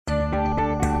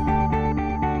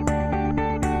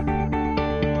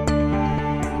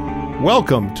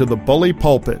Welcome to the Bully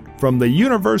Pulpit from the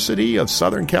University of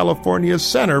Southern California's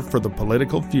Center for the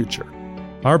Political Future.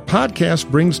 Our podcast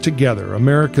brings together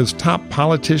America's top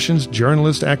politicians,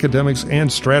 journalists, academics,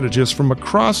 and strategists from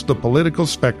across the political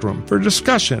spectrum for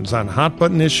discussions on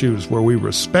hot-button issues where we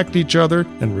respect each other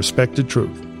and respect the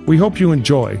truth. We hope you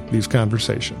enjoy these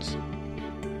conversations.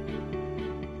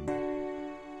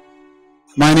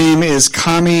 My name is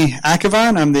Kamy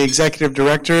Akhavan. I'm the Executive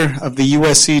Director of the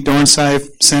USC Schwarzenegger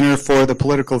Center for the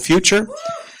Political Future.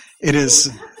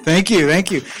 Thank you.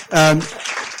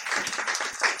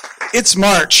 It's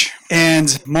March,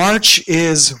 and March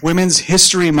is Women's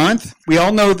History Month. We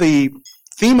all know the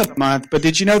theme of the month, but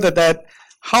did you know that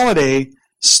holiday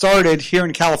started here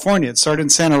in California? It started in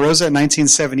Santa Rosa in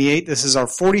 1978. This is our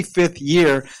 45th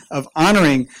year of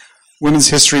honoring Women's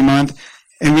History Month,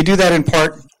 and we do that in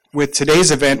part with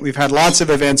today's event. We've had lots of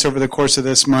events over the course of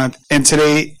this month, and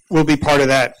today will be part of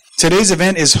that. Today's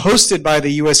event is hosted by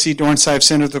the USC Schwarzenegger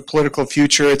Center for the Political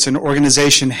Future. It's an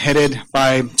organization headed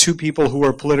by two people who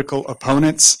are political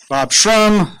opponents, Bob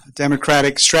Shrum, a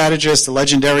Democratic strategist, a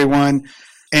legendary one,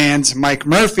 and Mike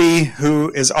Murphy, who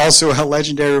is also a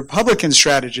legendary Republican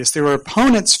strategist. They were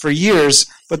opponents for years,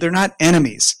 but they're not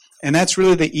enemies. And that's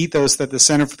really the ethos that the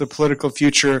Center for the Political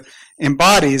Future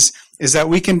embodies, is that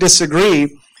we can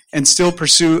disagree and still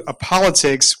pursue a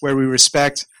politics where we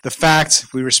respect the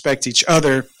facts, we respect each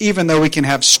other, even though we can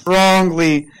have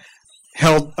strongly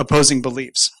held opposing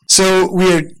beliefs. So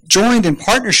we are joined in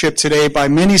partnership today by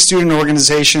many student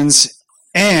organizations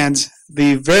and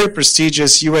the very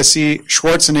prestigious USC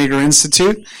Schwarzenegger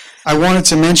Institute. I wanted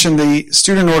to mention the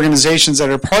student organizations that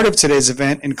are part of today's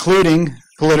event, including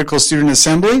Political Student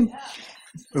Assembly,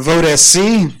 Vote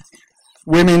SC,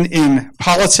 Women in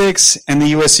Politics, and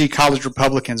the USC College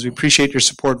Republicans. We appreciate your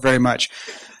support very much.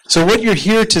 So what you're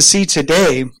here to see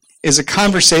today is a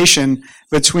conversation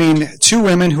between two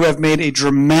women who have made a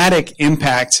dramatic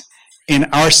impact in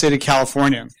our state of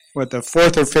California, with the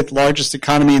fourth or fifth largest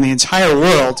economy in the entire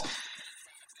world.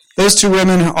 Those two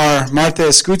women are Martha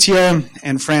Escutia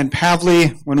and Fran Pavley.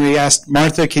 When we asked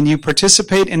Martha, can you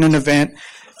participate in an event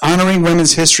honoring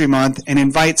Women's History Month and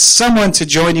invite someone to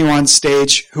join you on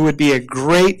stage who would be a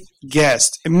great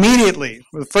guest? Immediately,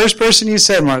 the first person you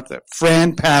said, Martha,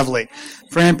 Fran Pavley.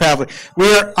 Fran Pavley.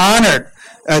 We are honored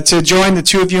to join the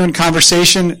two of you in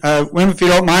conversation. Women, if you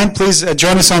don't mind, please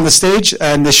join us on the stage,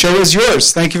 and the show is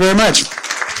yours. Thank you very much.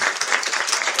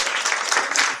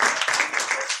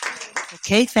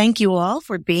 Okay, thank you all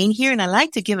for being here, and I'd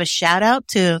like to give a shout out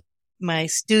to my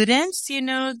students,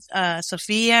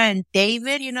 Sophia and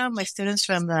David, my students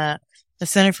from the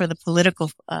Center for the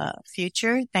Political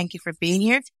Future. Thank you for being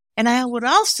here. And I would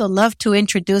also love to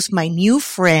introduce my new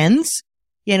friends,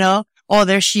 Oh,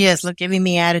 there she is. Look, giving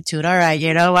me attitude. All right,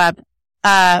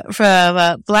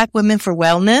 from Black Women for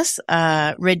Wellness,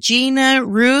 Regina,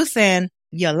 Ruth, and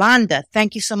Yolanda.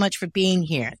 Thank you so much for being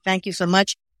here. Thank you so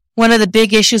much. One of the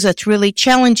big issues that's really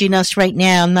challenging us right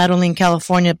now, not only in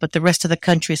California, but the rest of the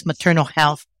country, is maternal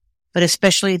health, but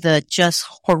especially the just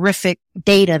horrific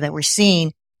data that we're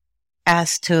seeing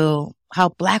as to how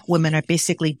Black women are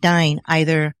basically dying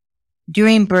either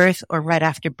during birth or right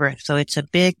after birth. So it's a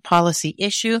big policy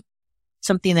issue,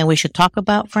 something that we should talk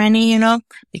about, Franny,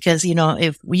 because,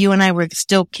 if you and I were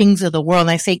still kings of the world,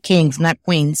 and I say kings, not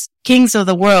queens, kings of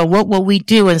the world, what will we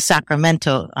do in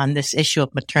Sacramento on this issue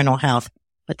of maternal health?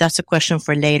 But that's a question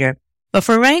for later. But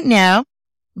for right now,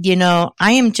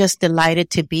 I am just delighted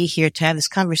to be here to have this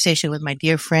conversation with my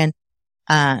dear friend,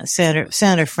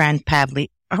 Senator Fran Pavley.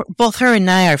 Both her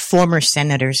and I are former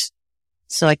senators.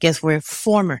 So I guess we're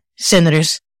former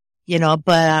senators,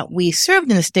 but we served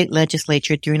in the state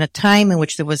legislature during a time in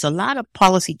which there was a lot of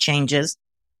policy changes.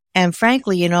 And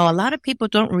frankly, a lot of people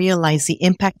don't realize the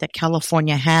impact that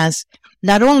California has,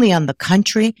 not only on the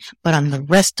country, but on the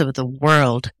rest of the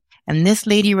world. And this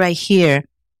lady right here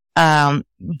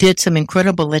did some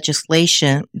incredible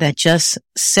legislation that just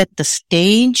set the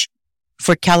stage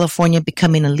for California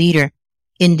becoming a leader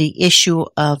in the issue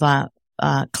of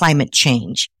climate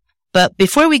change. But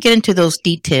before we get into those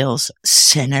details,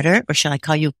 Senator, or shall I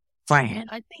call you Fran?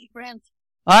 I think Fran.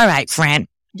 All right, Fran.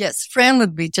 Yes, Fran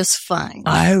would be just fine.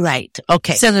 All right.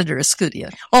 Okay. Senator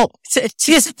Escutia. Oh,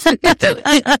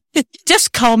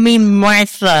 just call me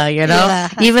Martha, Yeah.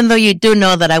 even though you do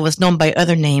know that I was known by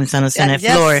other names on the Senate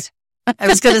floor. I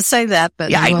was going to say that, but.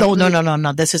 Yeah,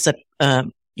 no. This is a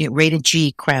rated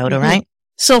G crowd, all right?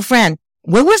 So, Fran,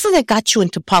 where was it that got you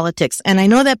into politics? And I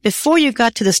know that before you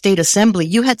got to the state assembly,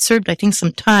 you had served, I think,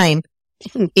 some time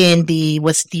in the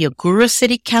Agoura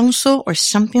City Council or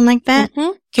something like that.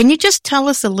 Mm-hmm. Can you just tell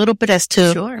us a little bit as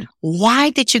to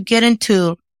why did you get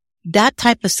into that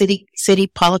type of city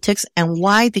politics, and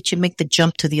why did you make the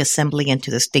jump to the assembly and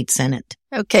to the state senate?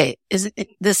 Okay.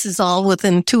 This is all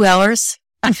within 2 hours?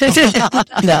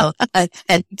 No,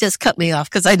 and just cut me off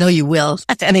because I know you will.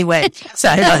 Anyway, so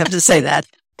I don't have to say that.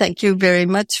 Thank you very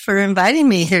much for inviting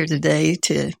me here today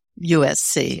to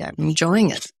USC. I'm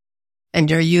enjoying it. And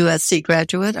you're a USC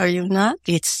graduate, are you not?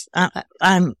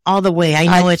 I'm all the way. I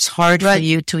know it's hard for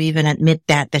you to even admit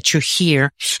that you're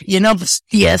here.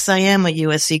 Yes, I am a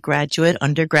USC graduate,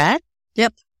 undergrad.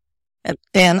 Yep.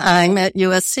 And I'm at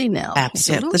USC now.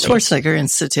 Absolutely. At the Schwarzenegger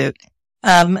Institute.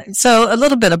 So a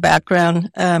little bit of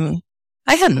background. I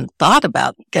hadn't thought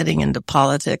about getting into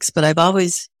politics, but I've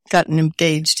always gotten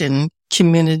engaged in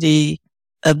community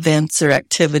events or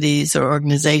activities or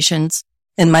organizations.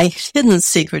 And my hidden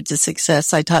secret to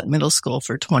success, I taught middle school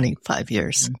for 25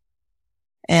 years. Mm-hmm.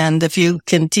 And if you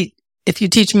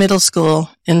teach middle school,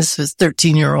 and this was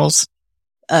 13-year-olds,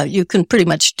 you can pretty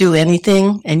much do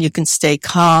anything and you can stay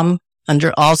calm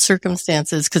under all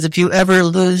circumstances. Because if you ever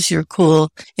lose your cool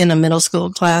in a middle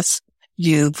school class,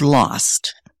 you've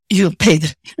lost. You pay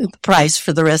the price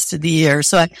for the rest of the year.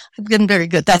 So I've been very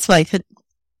good. That's why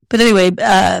but anyway,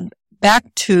 back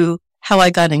to how I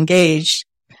got engaged.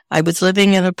 I was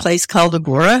living in a place called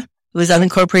Agoura. It was an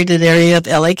unincorporated area of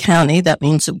LA County. That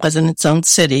means it wasn't its own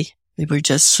city. We were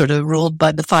just sort of ruled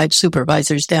by the 5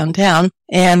 supervisors downtown.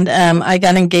 And I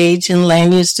got engaged in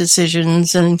land use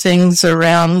decisions and things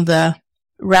around the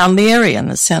area in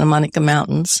the Santa Monica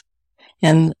Mountains.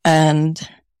 And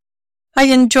I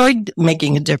enjoyed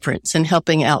making a difference and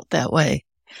helping out that way.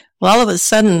 Well, all of a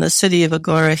sudden, the city of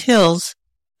Agoura Hills,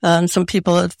 some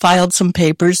people had filed some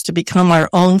papers to become our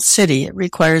own city. It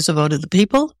requires a vote of the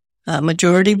people, a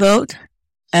majority vote,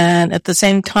 and at the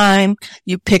same time,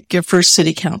 you pick your first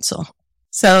city council.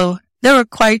 So there were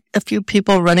quite a few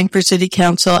people running for city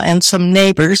council, and some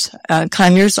neighbors,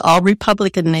 Conyers, all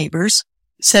Republican neighbors,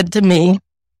 said to me,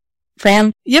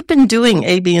 Fran, you've been doing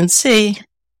A, B, and C.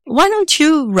 Why don't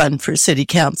you run for city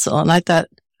council? And I thought,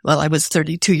 well, I was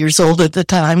 32 years old at the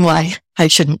time. Why I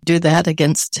shouldn't do that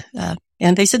against,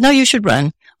 and they said, no, you should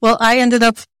run. Well, I ended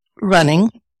up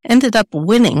running, ended up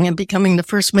winning and becoming the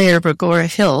first mayor of Agoura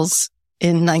Hills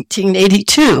in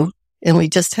 1982. And we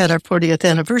just had our 40th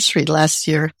anniversary last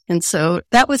year. And so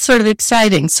that was sort of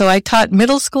exciting. So I taught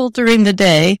middle school during the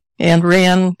day and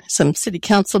ran some city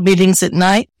council meetings at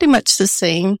night, pretty much the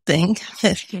same thing.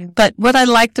 But what I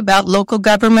liked about local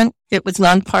government, it was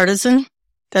nonpartisan.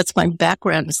 That's my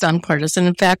background, is nonpartisan.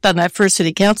 In fact, on that first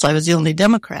city council, I was the only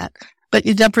Democrat. But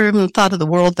you never even thought of the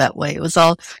world that way. It was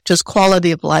all just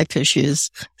quality of life issues,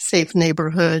 safe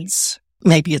neighborhoods.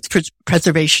 Maybe it's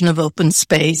preservation of open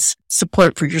space,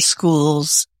 support for your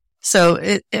schools. So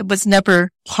it was never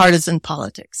partisan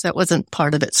politics. That wasn't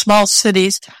part of it. Small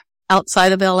cities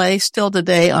outside of LA still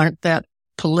today aren't that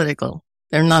political.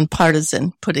 They're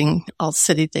nonpartisan, putting all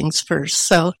city things first.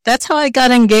 So that's how I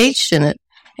got engaged in it.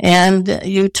 And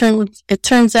it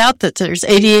turns out that there's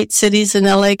 88 cities in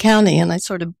LA County, and I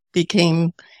sort of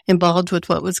became involved with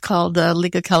what was called the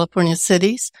League of California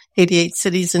Cities, 88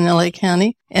 cities in LA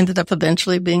County. Ended up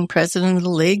eventually being president of the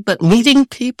league, but meeting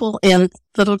people in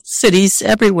little cities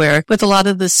everywhere with a lot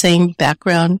of the same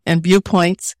background and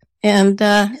viewpoints. And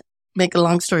make a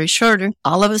long story shorter,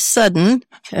 all of a sudden,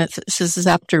 this is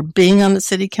after being on the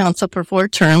city council for 4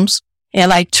 terms,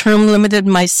 and I term limited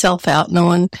myself out.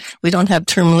 We don't have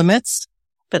term limits,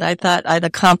 but I thought I'd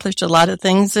accomplished a lot of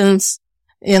things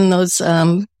in those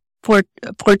four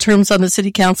terms on the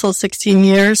city council, 16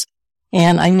 years.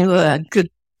 And I knew a good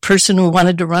person who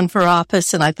wanted to run for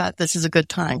office, and I thought this is a good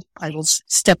time. I will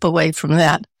step away from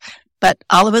that. But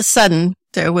all of a sudden,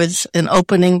 there was an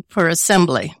opening for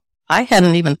assembly. I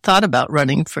hadn't even thought about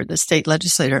running for the state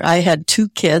legislator. I had 2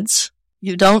 kids.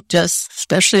 You don't just,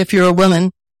 especially if you're a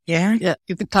woman, yeah,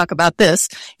 you can talk about this,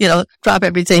 drop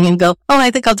everything and go, oh,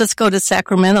 I think I'll just go to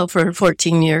Sacramento for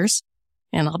 14 years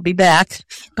and I'll be back.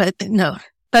 But no.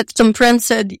 But some friends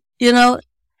said,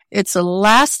 it's a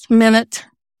last minute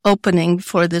opening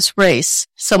for this race.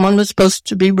 Someone was supposed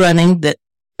to be running that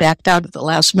backed out at the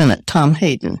last minute, Tom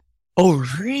Hayden. Oh,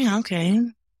 really? Okay.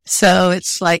 So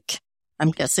it's like,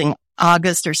 I'm guessing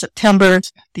August or September.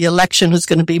 The election was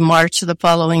going to be March of the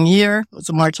following year. It was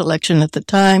a March election at the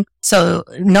time. So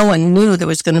no one knew there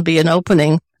was going to be an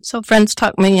opening. So friends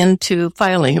talked me into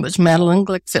filing. It was Madeline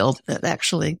Glickfield that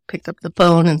actually picked up the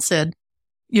phone and said,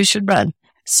 you should run.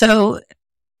 So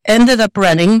ended up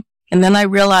running. And then I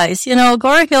realized,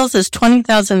 Agoura Hills is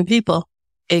 20,000 people.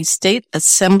 A state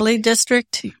assembly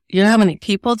district. You know how many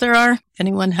people there are?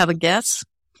 Anyone have a guess?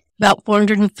 About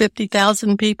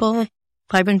 450,000 people,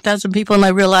 500,000 people. And I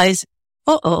realized,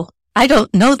 I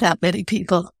don't know that many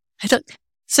people.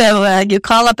 So you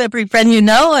call up every friend you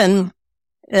know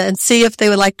and see if they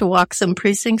would like to walk some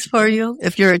precincts for you.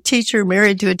 If you're a teacher,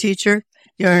 married to a teacher,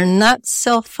 you're not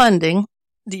self-funding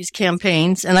these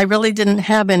campaigns. And I really didn't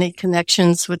have any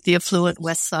connections with the affluent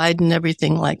West Side and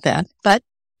everything like that. But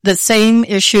the same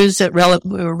issues that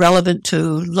were relevant to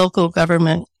local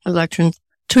government elections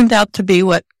turned out to be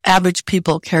what average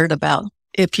people cared about.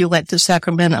 If you went to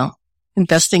Sacramento,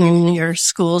 investing in your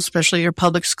schools, especially your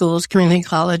public schools, community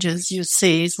colleges,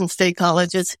 UCs and state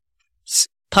colleges,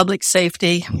 public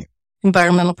safety,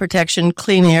 environmental protection,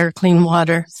 clean air, clean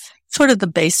water, sort of the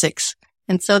basics.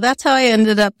 And so that's how I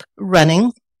ended up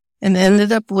running and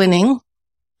ended up winning,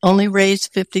 only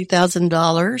raised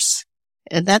 $50,000.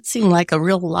 And that seemed like a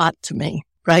real lot to me,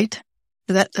 right?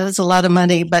 That was a lot of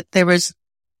money, but there was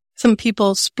some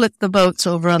people split the votes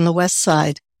over on the West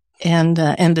Side and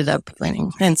ended up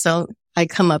winning. And so I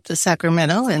come up to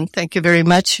Sacramento, and thank you very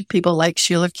much. People like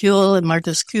Sheila Kuehl and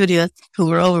Martha Escutia, who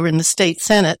were over in the state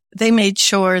Senate, they made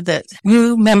sure that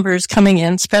new members coming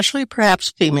in, especially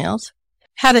perhaps females,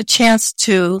 had a chance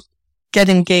to get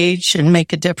engaged and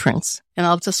make a difference. And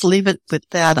I'll just leave it with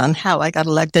that on how I got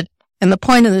elected. And the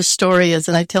point of this story is,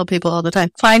 and I tell people all the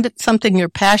time, find it something you're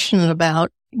passionate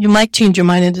about. You might change your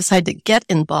mind and decide to get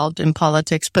involved in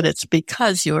politics, but it's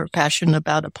because you're passionate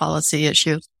about a policy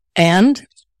issue. And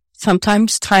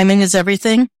sometimes timing is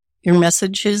everything. Your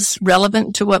message is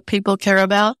relevant to what people care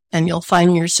about, and you'll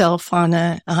find yourself on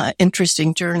a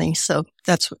interesting journey. So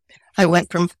that's what I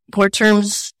went from 4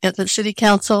 terms at the city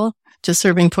council to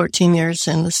serving 14 years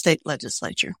in the state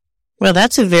legislature. Well,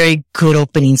 that's a very good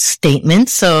opening statement.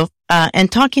 So,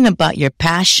 and talking about your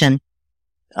passion,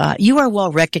 you are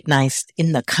well recognized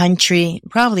in the country,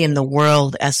 probably in the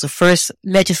world, as the first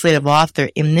legislative author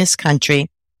in this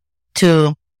country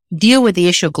to deal with the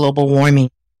issue of global warming.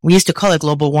 We used to call it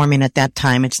global warming at that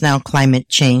time. It's now climate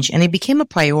change, and it became a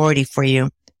priority for you.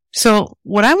 So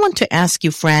what I want to ask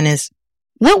you, Fran, is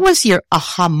what was your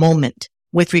aha moment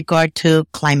with regard to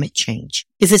climate change?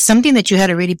 Is it something that you had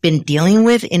already been dealing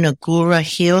with in Agoura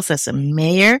Hills as a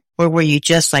mayor, or were you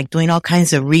just like doing all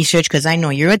kinds of research? Because I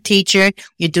know you're a teacher,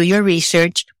 you do your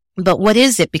research, but what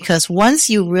is it? Because once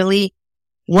you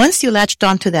latched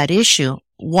onto that issue,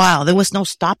 wow, there was no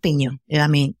stopping you. I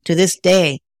mean, to this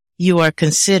day, you are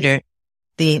considered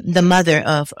the mother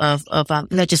of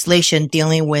legislation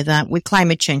dealing with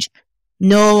climate change.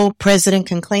 No president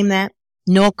can claim that.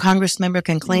 No Congress member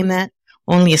can claim that.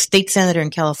 Only a state senator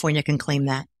in California can claim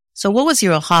that. So what was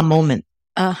your aha moment?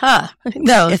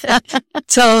 No.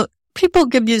 So people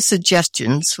give you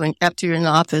suggestions after you're in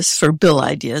office for bill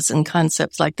ideas and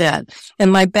concepts like that.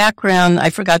 And my background,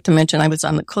 I forgot to mention, I was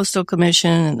on the Coastal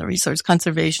Commission and the Resource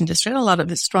Conservation District, a lot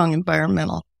of strong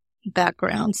environmental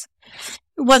backgrounds.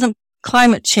 It wasn't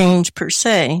climate change per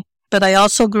se, but I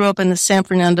also grew up in the San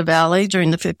Fernando Valley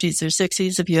during the 50s or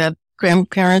 60s. If you have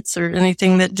grandparents or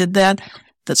anything that did that,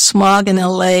 the smog in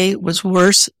LA was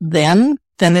worse then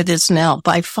than it is now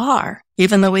by far,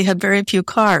 even though we had very few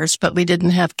cars, but we didn't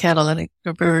have catalytic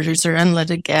converters or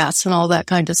unleaded gas and all that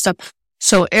kind of stuff.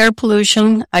 So air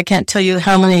pollution, I can't tell you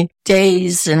how many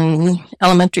days in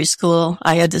elementary school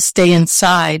I had to stay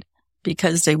inside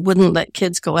because they wouldn't let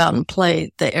kids go out and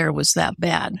play. The air was that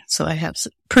bad. So I have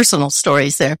some personal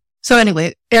stories there. So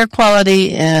anyway, air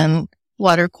quality and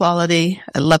water quality.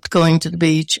 I loved going to the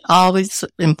beach. Always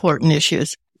important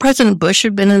issues. President Bush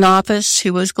had been in office. He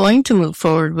was going to move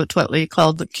forward with what we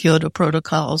called the Kyoto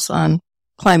Protocols on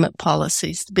climate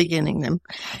policies, beginning them.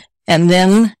 And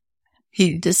then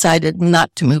he decided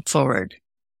not to move forward.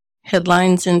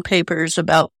 Headlines in papers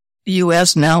about the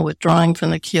U.S. now withdrawing from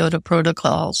the Kyoto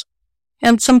Protocols.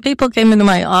 And some people came into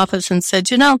my office and said,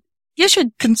 you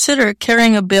should consider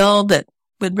carrying a bill that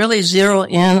would really zero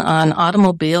in on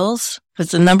automobiles, because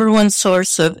the number one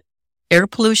source of air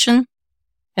pollution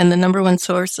and the number one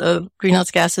source of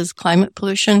greenhouse gases, climate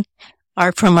pollution,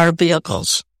 are from our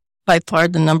vehicles. By far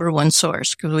the number one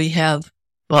source, because we have,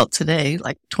 today,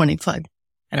 like 25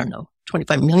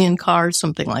 million cars,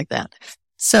 something like that.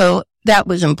 So that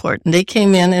was important. They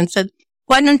came in and said,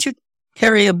 why don't you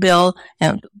carry a bill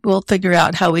and we'll figure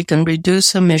out how we can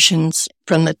reduce emissions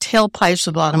from the tailpipes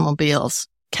of automobiles.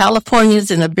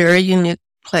 California's in a very unique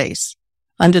place.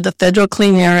 Under the Federal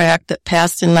Clean Air Act that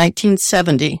passed in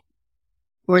 1970,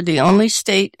 we're the only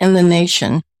state in the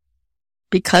nation,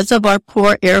 because of our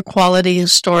poor air quality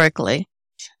historically,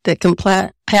 that can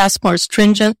pass more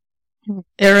stringent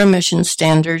air emission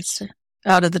standards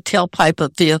out of the tailpipe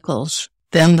of vehicles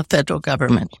than the federal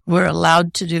government. We're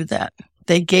allowed to do that.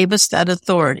 They gave us that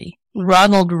authority.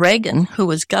 Ronald Reagan, who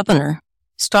was governor,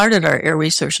 started our Air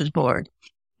Resources Board.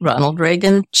 Ronald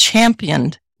Reagan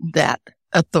championed that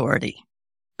authority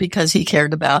because he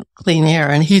cared about clean air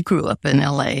and he grew up in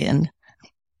LA.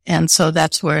 And so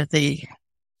that's where the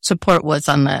support was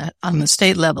on the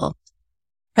state level.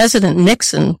 President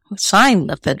Nixon signed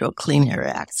the Federal Clean Air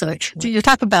Act. So you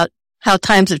talk about how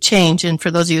times have changed. And for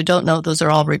those of you who don't know, those are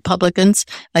all Republicans.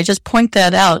 I just point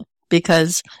that out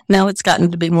because now it's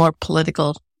gotten to be more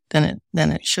political than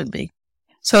it should be.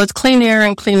 So it's clean air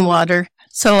and clean water.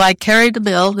 So I carried a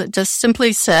bill that just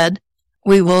simply said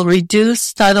we will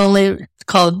reduce not only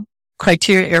called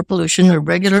criteria air pollution or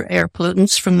regular air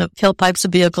pollutants from the tailpipes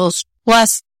of vehicles,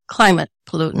 plus climate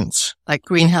pollutants like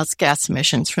greenhouse gas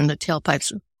emissions from the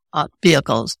tailpipes of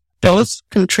vehicles. Both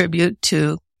contribute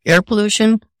to air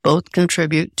pollution, both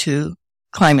contribute to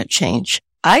climate change.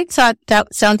 I thought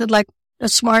that sounded like a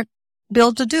smart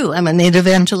bill to do. I'm a native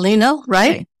Angelino,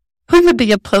 right? Who would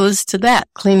be opposed to that,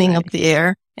 cleaning up the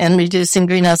air and reducing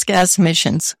greenhouse gas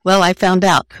emissions? Well, I found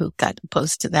out who got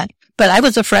opposed to that. But I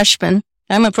was a freshman.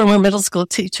 I'm a former middle school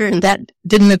teacher, and that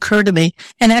didn't occur to me.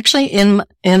 And actually, in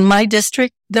my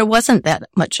district, there wasn't that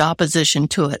much opposition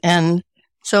to it. And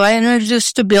so I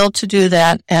introduced a bill to do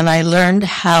that, and I learned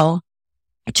how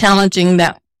challenging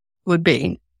that would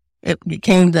be. It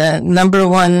became the number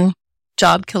one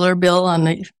job killer bill on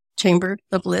the chamber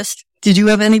of list. Did you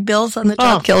have any bills on the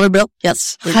job killer bill?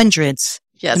 Yes. Hundreds.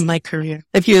 Yes. In my career.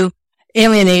 If you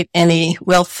alienate any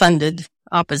well-funded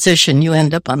opposition, you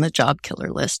end up on the job killer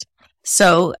list.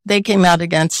 So they came out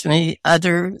against me.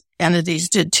 Other entities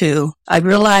did too. I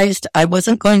realized I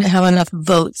wasn't going to have enough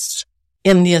votes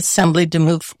in the assembly to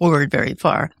move forward very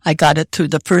far. I got it through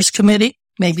the first committee,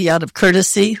 maybe out of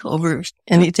courtesy over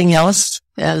anything else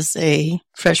as a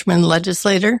freshman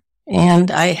legislator. And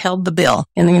I held the bill.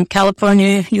 And in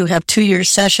California, you have 2-year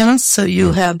sessions. So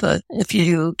you have, if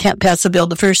you can't pass a bill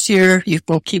the first year, you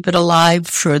will keep it alive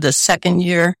for the second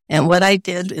year. And what I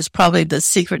did is probably the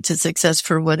secret to success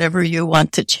for whatever you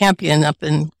want to champion up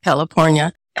in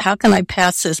California. How can I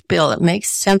pass this bill? It makes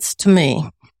sense to me.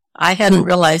 I hadn't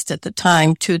realized at the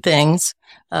time 2 things.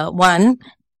 One,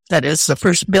 that is the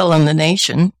first bill in the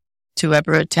nation to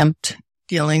ever attempt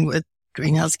dealing with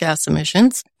greenhouse gas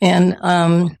emissions.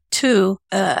 And 2,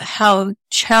 how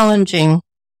challenging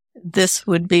this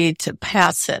would be to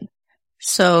pass it.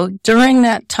 So during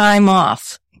that time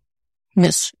off,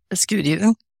 Miss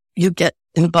Escutia, you get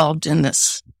involved in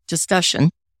this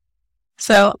discussion.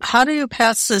 So how do you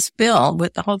pass this bill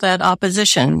with all that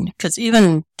opposition? Because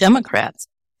even Democrats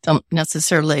don't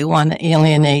necessarily want to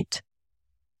alienate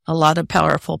a lot of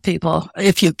powerful people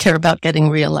if you care about getting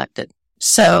reelected.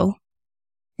 So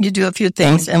you do a few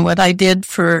things. And what I did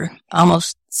for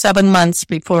almost 7 months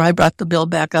before I brought the bill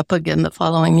back up again the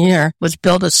following year was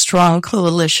build a strong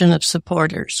coalition of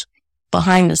supporters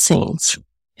behind the scenes.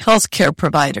 Healthcare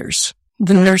providers,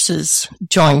 the nurses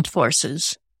joined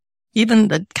forces, even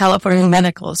the California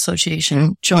Medical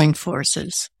Association joined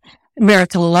forces,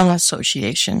 American Lung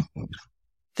Association.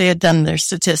 They had done their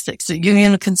statistics. The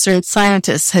Union of Concerned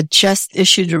Scientists had just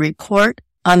issued a report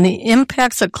on the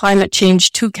impacts of climate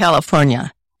change to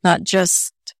California. Not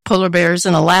just polar bears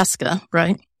in Alaska,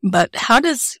 right? But how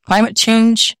does climate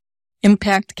change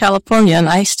impact California? And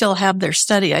I still have their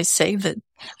study. I saved it.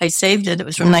 It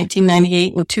was from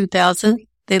 1998 and 2000.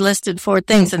 They listed 4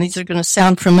 things, and these are going to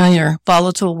sound familiar.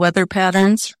 Volatile weather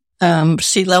patterns,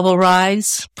 sea level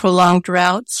rise, prolonged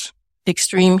droughts,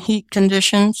 extreme heat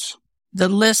conditions. The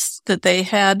lists that they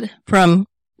had from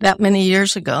that many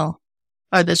years ago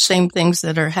are the same things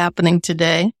that are happening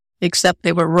today. Except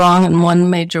they were wrong in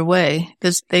one major way,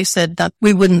 because they said that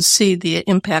we wouldn't see the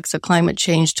impacts of climate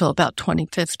change till about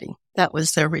 2050. That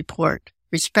was their report.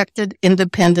 Respected,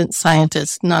 independent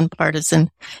scientists,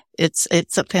 nonpartisan. It's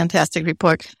a fantastic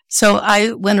report. So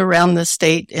I went around the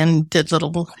state and did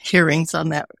little hearings on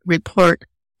that report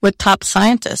with top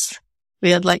scientists. We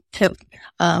had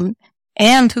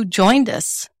and who joined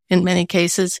us in many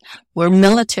cases were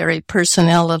military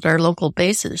personnel at our local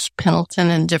bases, Pendleton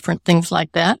and different things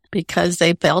like that, because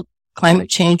they felt climate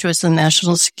change was a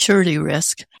national security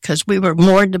risk, because we were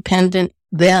more dependent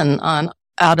then on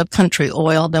out-of-country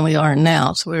oil than we are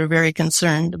now. So we were very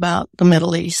concerned about the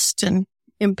Middle East and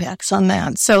impacts on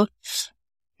that. So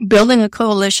building a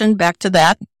coalition, back to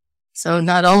that. So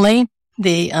not only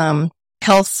the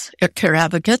health care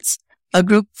advocates, a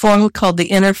group formed called the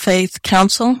Interfaith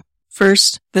Council.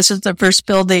 This is the first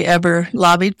bill they ever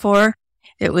lobbied for.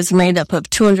 It was made up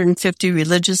of 250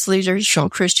 religious leaders from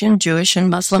Christian, Jewish, and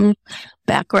Muslim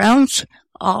backgrounds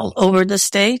all over the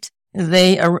state.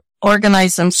 They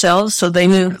organized themselves so they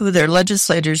knew who their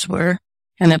legislators were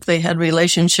and if they had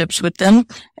relationships with them,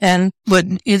 and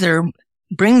would either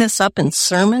bring this up in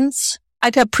sermons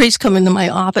I'd have priests come into my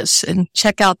office and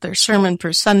check out their sermon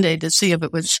for Sunday to see if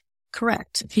it was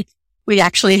correct. We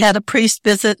actually had a priest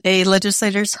visit a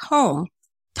legislator's home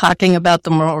talking about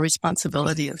the moral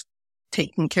responsibility of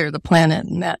taking care of the planet,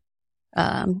 and that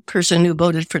person who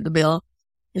voted for the bill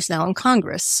is now in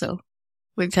Congress. So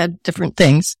we've had different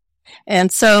things.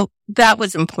 And so that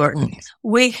was important.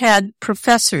 We had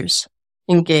professors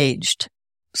engaged.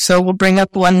 So we'll bring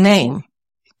up one name,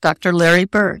 Dr. Larry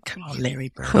Berg. Oh,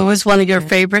 Larry Berg. Who was one of your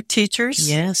favorite teachers?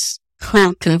 Yes. Who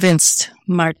helped convince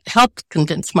Martha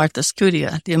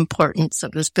Escutia the importance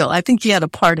of this bill. I think he had a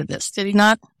part of this, did he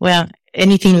not? Well,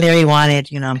 anything Larry wanted,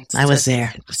 I was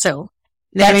there. So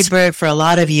Larry Berg, for a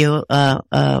lot of you,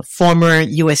 former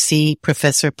USC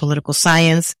professor of political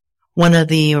science, one of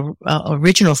the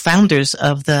original founders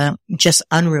of the Just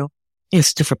Unruh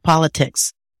Institute for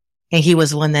Politics. And he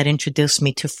was one that introduced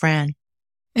me to Fran.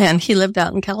 And he lived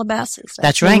out in Calabasas.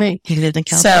 That's right. He lived in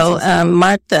Calabasas. So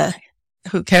Martha,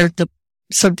 who cared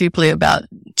so deeply about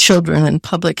children and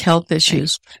public health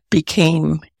issues,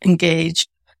 became engaged.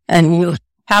 And you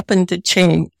happened to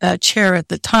chair at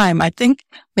the time, I think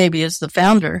maybe as the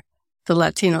founder, the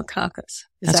Latino Caucus.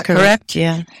 Is that correct?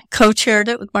 Yeah. Co-chaired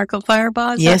it with Marco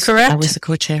Firebaugh. Is yes, that correct? I was the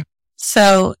co-chair.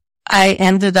 So I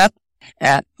ended up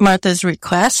at Martha's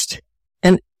request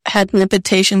and had an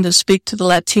invitation to speak to the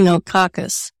Latino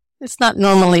Caucus. It's not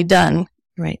normally done.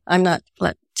 Right. I'm not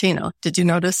Latino. Did you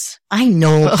notice? I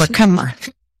know, but come on.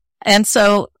 And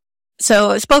so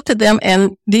I spoke to them,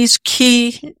 and these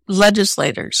key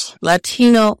legislators,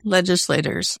 Latino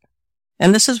legislators,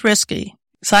 and this is risky,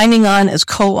 signing on as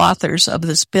co-authors of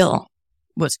this bill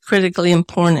was critically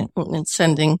important in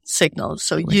sending signals.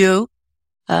 So right. You,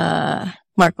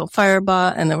 Marco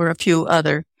Firebaugh, and there were a few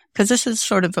other, because this is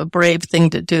sort of a brave thing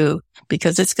to do,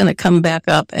 because it's going to come back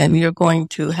up and you're going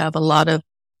to have a lot of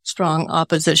strong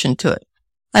opposition to it.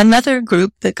 Another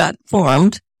group that got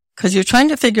formed, because you're trying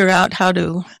to figure out how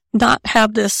to not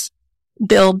have this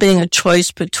bill being a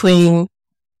choice between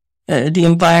the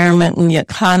environment and the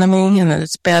economy, and that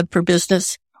it's bad for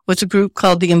business, was a group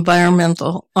called the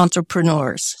Environmental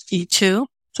Entrepreneurs, E2.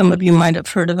 Some of you might have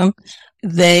heard of them.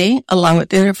 They, along with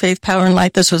Interfaith Power and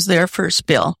Light, this was their first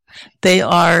bill. They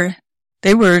were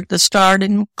the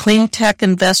starting clean tech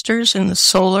investors in the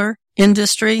solar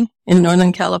industry in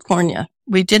Northern California.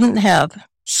 We didn't have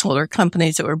solar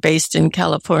companies that were based in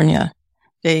California.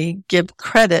 They give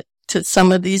credit to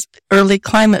some of these early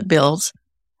climate bills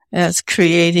as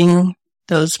creating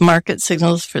those market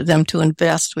signals for them to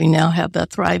invest. We now have the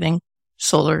thriving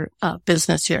solar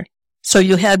business here. So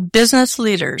you had business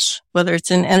leaders, whether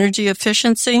it's in energy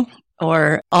efficiency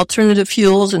or alternative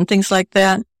fuels and things like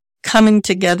that, coming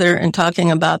together and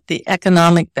talking about the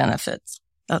economic benefits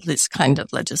of this kind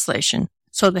of legislation.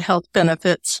 So the health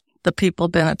benefits, the people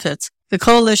benefits. The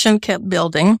coalition kept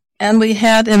building, and we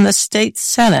had in the state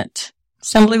Senate,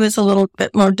 Assembly was a little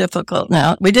bit more difficult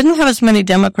now. We didn't have as many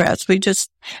Democrats. We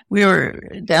were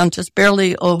down just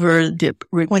barely over the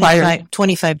required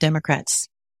 25 Democrats.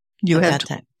 You had that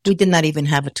time. We did not even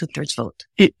have a 2/3 vote.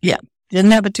 Yeah.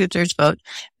 Didn't have a 2/3 vote.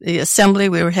 The Assembly,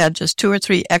 we had just 2 or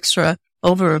 3 extra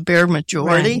over a bare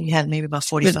majority. Right. We had maybe about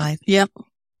 45. Yep.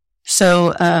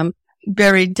 So,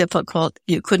 very difficult.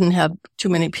 You couldn't have too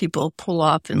many people pull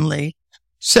off and leave.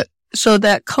 So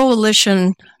that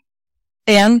coalition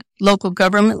and local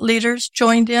government leaders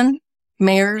joined in,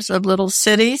 mayors of little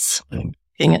cities.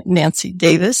 Looking at Nancy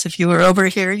Davis, if you were over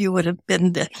here, you would have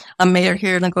been a mayor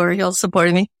here in Agoura Hills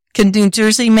supporting me. Can New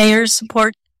Jersey mayors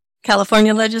support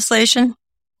California legislation?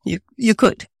 You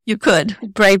could.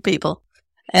 Brave people.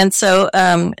 And so,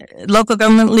 local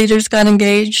government leaders got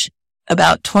engaged.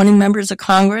 About 20 members of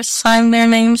Congress signed their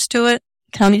names to it.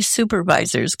 County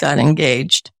supervisors got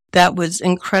engaged. That was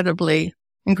incredibly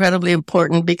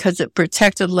important because it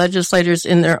protected legislators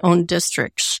in their own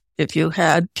districts. If you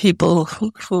had people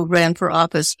who ran for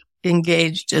office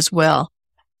engaged as well.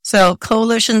 So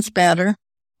coalitions matter.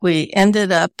 We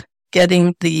ended up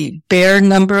getting the bare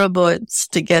number of votes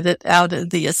to get it out of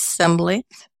the Assembly.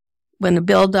 When the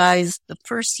bill dies the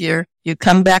first year, you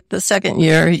come back the second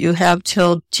year. You have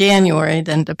till January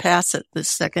then to pass it the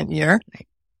second year.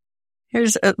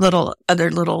 Here's a other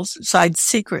little side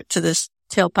secret to this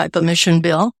tailpipe emission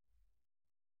bill.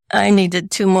 I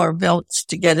needed 2 more votes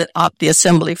to get it off the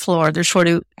Assembly floor. There's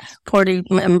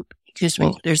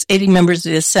 80 members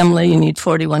of the Assembly. You need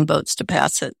 41 votes to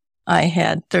pass it. I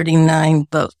had 39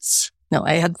 votes. No,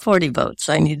 I had 40 votes.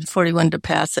 I needed 41 to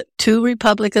pass it. 2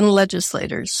 Republican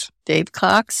legislators, Dave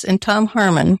Cox and Tom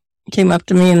Harmon, came up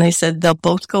to me and they said they'll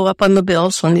both go up on the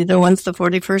bill, so neither one's the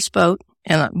 41st vote,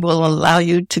 and will allow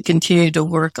you to continue to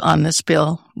work on this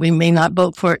bill. We may not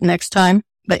vote for it next time,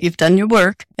 but you've done your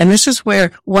work. And this is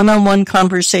where one-on-one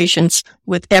conversations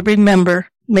with every member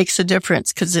makes a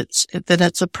difference, because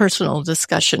it's a personal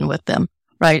discussion with them,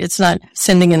 right? It's not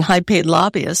sending in high-paid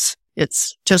lobbyists.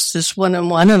 It's just this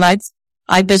one-on-one. And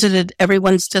I visited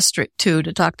everyone's district too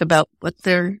to talk about what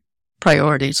their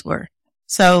priorities were.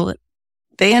 So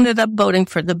they ended up voting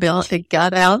for the bill. It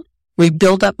got out. We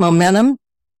built up momentum.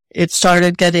 It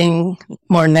started getting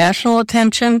more national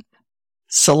attention,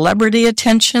 celebrity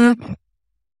attention.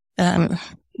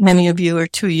 Many of you are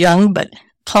too young, but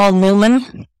Paul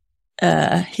Newman,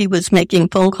 he was making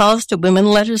phone calls to women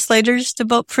legislators to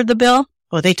vote for the bill.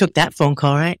 Well, they took that phone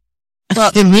call, right?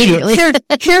 Well, immediately.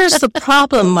 Here's the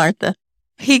problem, Martha.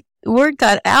 Word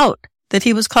got out that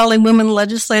he was calling women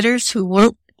legislators who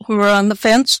were on the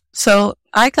fence. So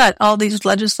I got all these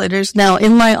legislators now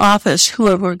in my office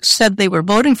who said they were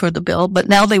voting for the bill, but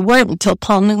now they weren't until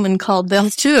Paul Newman called them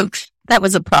too. That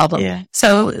was a problem. Yeah.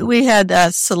 So we had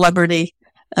a celebrity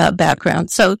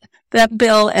background. So that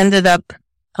bill ended up,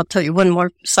 I'll tell you one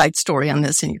more side story on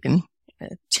this, and you can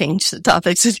change the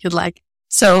topics if you'd like.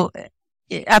 So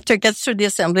after it gets through the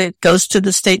Assembly, it goes to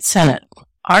the state Senate.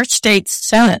 Our state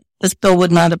Senate, this bill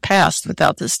would not have passed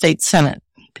without the state Senate.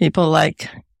 People like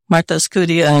Martha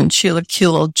Escutia and Sheila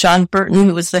Kuehl, John Burton,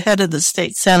 who was the head of the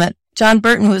state Senate. John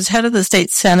Burton, who was head of the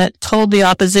state Senate, told the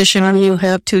opposition, you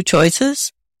have two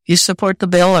choices. You support the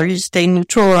bill or you stay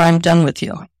neutral or I'm done with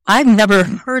you. I've never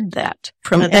heard that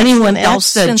from anyone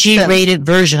else. That's the G-rated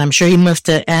version. I'm sure he must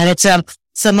have added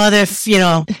some other,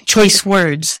 choice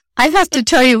words. I have to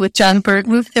tell you, with John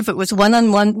Burton, if it was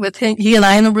one-on-one with him, he and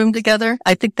I in a room together,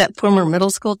 I think that former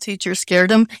middle school teacher scared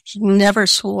him. He never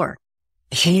swore.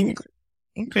 Okay.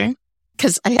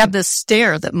 Because I have this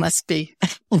stare that must be.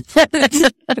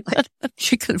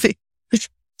 She could be.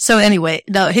 So anyway,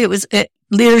 no,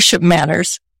 leadership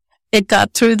matters. It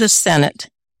got through the Senate,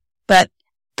 but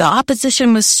the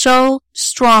opposition was so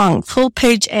strong,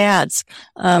 full-page ads.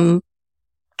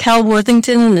 Cal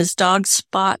Worthington and his dog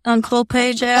Spot on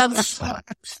full-page ads.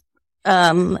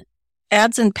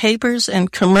 Ads in papers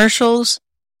and commercials.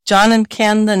 John and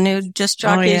Ken, the new disc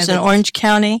jockeys in Orange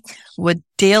County, with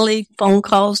daily phone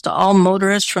calls to all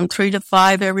motorists from 3 to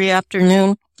 5 every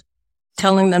afternoon,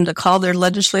 telling them to call their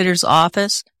legislator's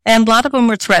office. And a lot of them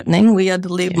were threatening. We had to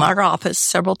leave our office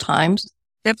several times.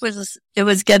 It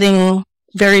was getting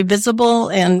very visible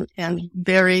and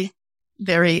very,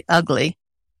 very ugly.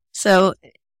 So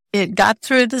it got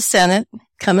through the Senate,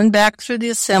 coming back through the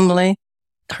Assembly.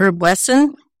 Herb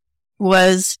Wesson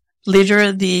was leader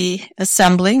of the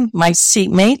Assembly, my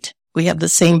seatmate. We have the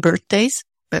same birthdays,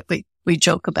 but we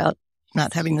joke about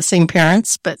not having the same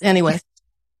parents. But anyway,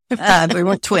 we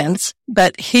weren't twins.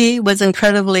 But he was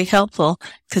incredibly helpful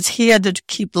because he had to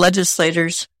keep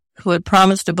legislators who had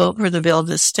promised to vote for the bill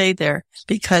to stay there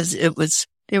because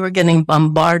they were getting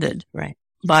bombarded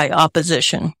by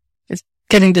opposition. It's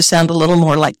getting to sound a little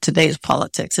more like today's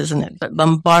politics, isn't it? But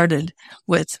bombarded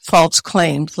with false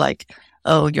claims like,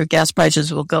 oh, your gas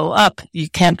prices will go up. You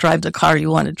can't drive the car you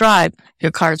want to drive.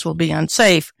 Your cars will be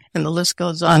unsafe. And the list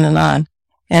goes on and on.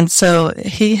 And so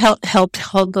he helped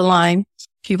hold the line.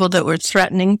 People that were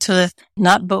threatening to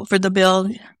not vote for the bill,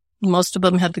 most of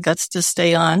them had the guts to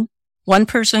stay on. One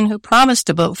person who promised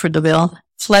to vote for the bill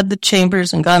fled the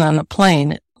chambers and got on a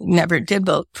plane. Never did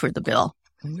vote for the bill.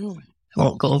 I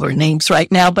won't go over names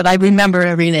right now, but I remember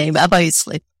every name,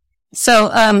 obviously. So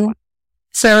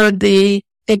the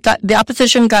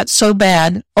opposition got so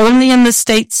bad, only in the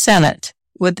state Senate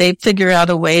would they figure out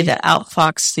a way to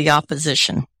outfox the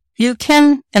opposition. You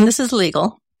can, and this is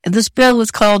legal. This bill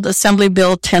was called Assembly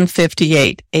Bill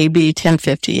 1058, AB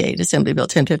 1058, Assembly Bill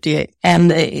 1058. And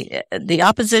the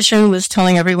opposition was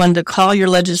telling everyone to call your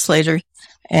legislator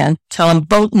and tell them,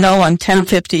 vote no on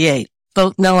 1058.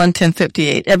 Vote no on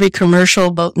 1058. Every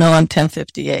commercial, vote no on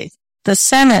 1058. The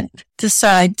Senate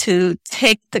decided to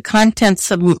take the contents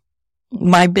of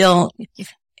my bill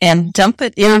and dump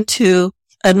it into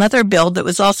another bill that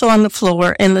was also on the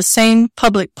floor in the same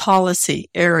public policy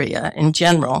area in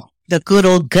general. The good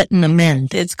old gut and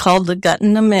amend. It's called the gut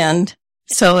and amend.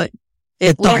 So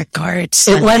it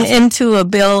went into a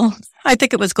bill. I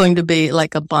think it was going to be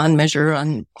like a bond measure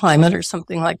on climate or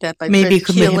something like that by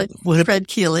Fred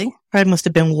Keeley. Fred must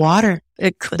have been water.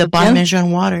 The bond measure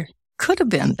on water. Could have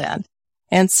been that.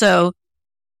 And so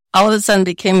all of a sudden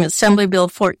became Assembly Bill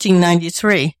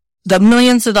 1493. The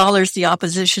millions of dollars the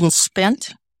opposition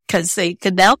spent, because they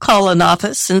could now call an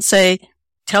office and say,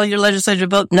 tell your legislature to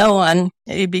vote no on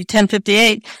AB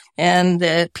 1058, and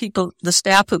the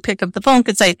staff who pick up the phone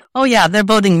could say, oh yeah, they're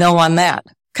voting no on that,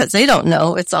 because they don't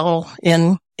know it's all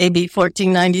in AB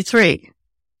 1493.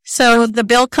 So the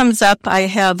bill comes up. I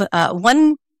have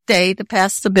 1 day to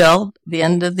pass the bill. The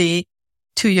end of the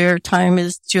 2-year time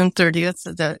is June 30th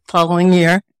of the following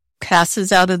year.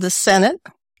 Passes out of the Senate,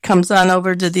 comes on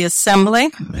over to the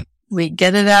Assembly. We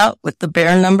get it out with the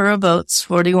bare number of votes,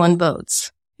 41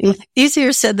 votes.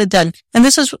 Easier said than done. And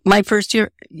this is my first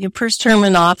term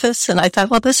in office. And I thought,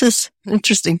 well, this is an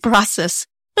interesting process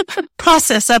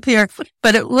up here.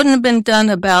 But it couldn't have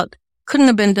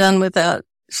been done without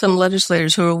some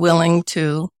legislators who were willing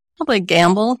to probably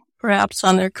gamble, perhaps,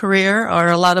 on their career, or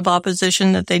a lot of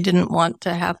opposition that they didn't want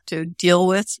to have to deal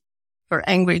with for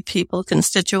angry people,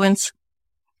 constituents.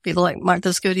 People like Martha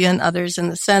Escutia and others in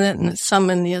the Senate and some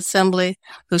in the Assembly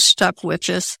who stuck with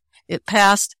us. It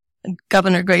passed.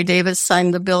 Governor Gray Davis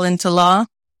signed the bill into law,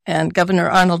 and Governor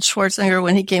Arnold Schwarzenegger,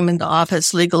 when he came into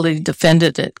office, legally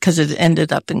defended it because it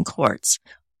ended up in courts.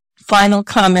 Final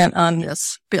comment on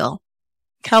this bill.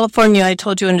 California, I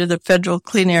told you, under the Federal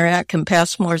Clean Air Act, can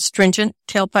pass more stringent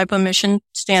tailpipe emission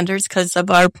standards because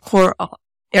of our poor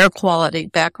air quality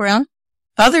background.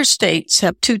 Other states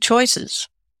have 2 choices.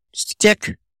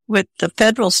 Stick with the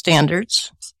federal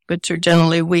standards, which are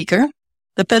generally weaker.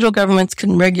 The federal governments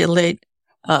can regulate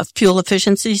fuel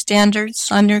efficiency standards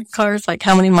on your cars, like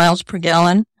how many miles per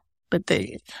gallon,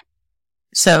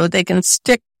 so they can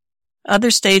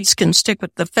other states can stick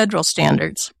with the federal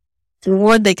standards,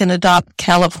 or they can adopt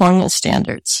California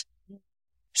standards.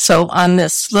 So on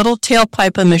this little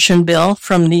tailpipe emission bill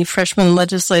from the freshman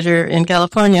legislator in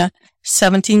California,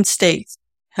 17 states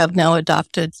have now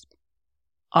adopted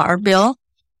our bill.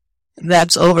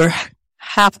 That's over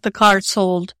half the cars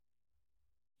sold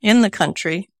in the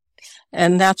country.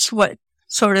 And that's what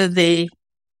sort of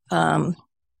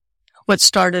what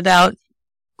started out,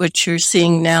 which you're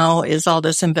seeing now, is all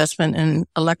this investment in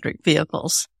electric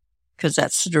vehicles, because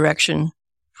that's the direction,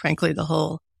 frankly, the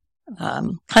whole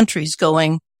country's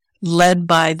going, led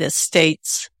by the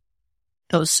states,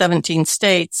 those 17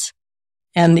 states,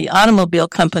 and the automobile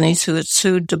companies who had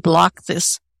sued to block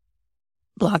this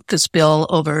bill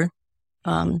over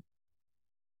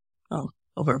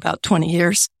about 20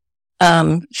 years.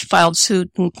 Filed suit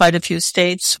in quite a few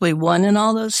states. We won in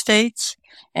all those states.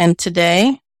 And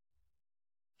today,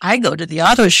 I go to the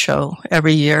auto show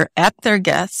every year as their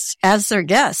guests.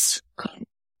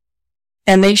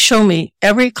 And they show me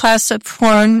every class of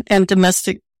foreign and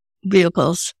domestic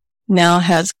vehicles now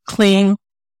has clean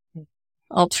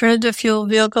alternative fuel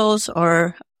vehicles,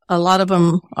 or a lot of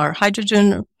them are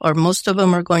hydrogen, or most of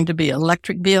them are going to be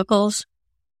electric vehicles,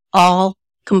 all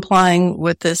complying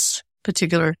with this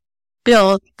particular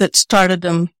bill that started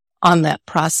them on that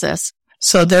process.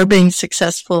 So they're being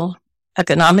successful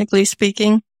economically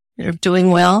speaking. They're doing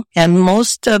well. And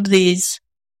most of these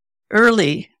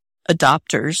early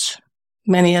adopters,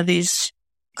 many of these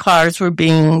cars were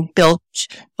being built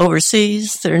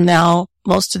overseas.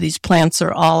 Most of these plants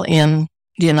are all in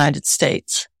the United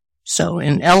States. So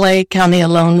in LA County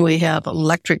alone, we have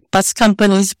electric bus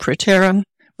companies, Proterra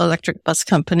electric bus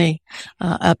company,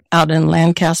 out in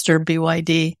Lancaster,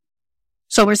 BYD.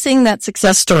 So we're seeing that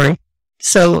success story.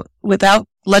 So without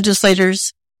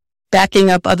legislators backing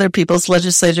up other people's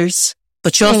legislators.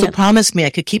 But you also promised me I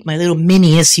could keep my little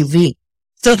mini SUV.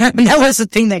 So that was the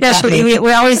thing that got me.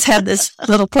 We always had this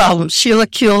little problem. Sheila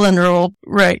Kuehl and her old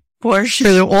Porsche.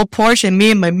 Her old Porsche and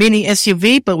me and my mini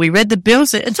SUV, but we read the bill,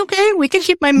 said, it's okay, we can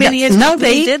keep my mini SUV. No,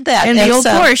 they did that. And the old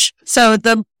Porsche. So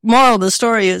the moral of the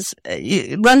story is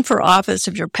you run for office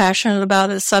if you're passionate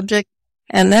about a subject,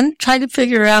 and then try to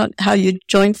figure out how you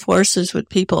join forces with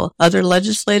people, other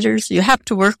legislators. You have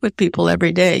to work with people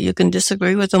every day. You can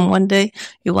disagree with them one day.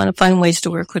 You want to find ways to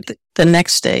work with the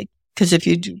next day. Because if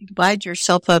you divide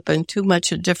yourself up in too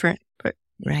much of different...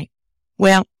 Right.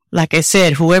 Well, like I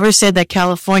said, whoever said that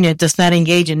California does not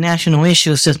engage in national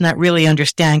issues does not really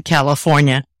understand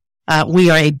California. We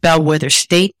are a bellwether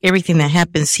state. Everything that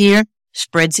happens here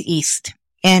spreads east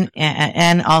and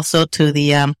also to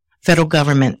the federal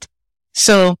government.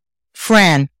 So,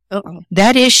 Fran,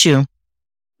 that issue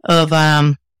of,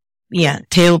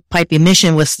 tailpipe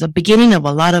emission was the beginning of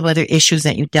a lot of other issues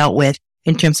that you dealt with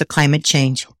in terms of climate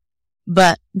change.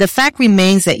 But the fact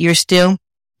remains that you're still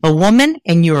a woman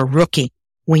and you're a rookie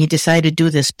when you decided to do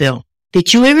this bill.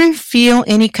 Did you ever feel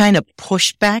any kind of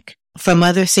pushback from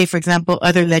other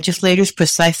legislators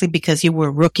precisely because you were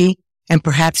a rookie and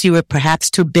perhaps you were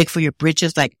too big for your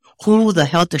britches? Like, who the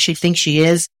hell does she think she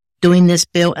is doing this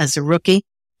bill as a rookie?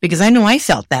 Because I know I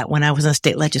felt that when I was in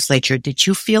state legislature. Did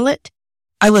you feel it?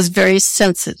 I was very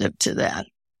sensitive to that,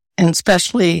 and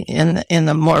especially in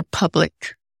a more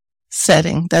public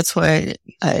setting. That's why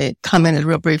I commented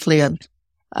real briefly.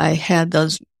 I had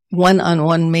those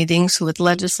one-on-one meetings with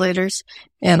legislators,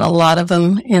 and a lot of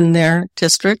them in their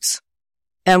districts.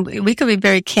 And we could be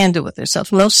very candid with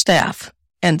ourselves, no staff.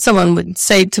 And someone would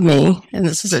say to me, and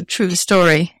this is a true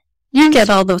story, you get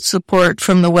all the support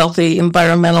from the wealthy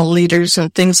environmental leaders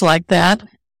and things like that.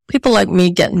 People like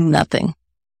me get nothing.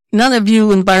 None of you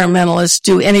environmentalists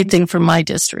do anything for my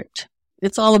district.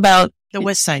 It's all about the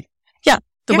West Side. Yeah,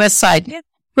 the West Side,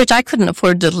 which I couldn't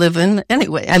afford to live in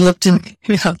anyway. I lived in,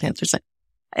 the other side.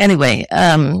 Anyway,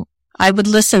 I would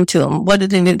listen to them. What did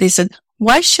they do? They said,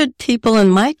 why should people in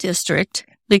my district,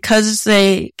 because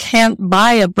they can't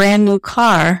buy a brand new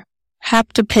car, have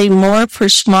to pay more for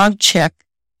smog check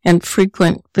and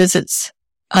frequent visits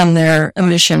on their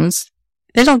emissions?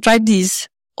 They don't drive these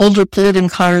older polluting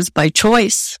cars by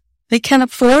choice. They can't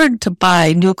afford to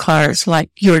buy new cars like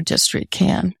your district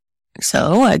can.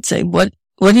 So I'd say, what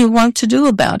do you want to do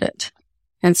about it?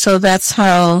 And so that's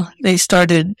how they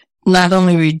started not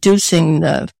only reducing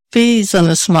the fees on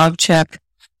the smog check,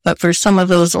 but for some of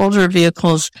those older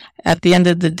vehicles, at the end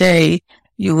of the day,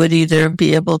 you would either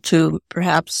be able to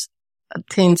perhaps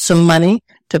obtain some money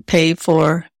to pay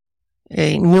for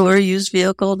a newer used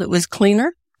vehicle that was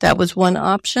cleaner. That was one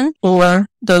option. Or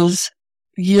those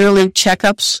yearly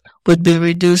checkups would be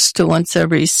reduced to once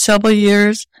every several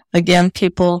years. Again,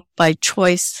 people by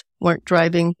choice weren't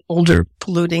driving older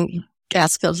polluting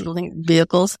gas guzzling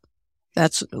vehicles.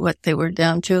 That's what they were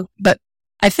down to. But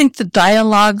I think the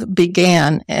dialogue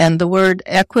began, and the word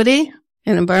equity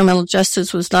and environmental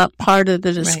justice was not part of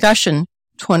the discussion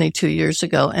 22 years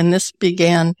ago. And this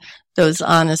began those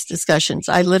honest discussions.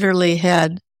 I literally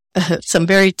had some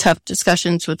very tough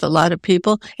discussions with a lot of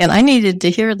people, and I needed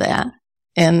to hear that.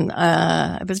 And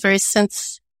I was very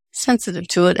sensitive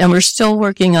to it, and we're still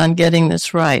working on getting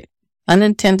this right.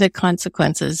 Unintended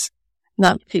consequences,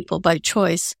 not people by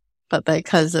choice, but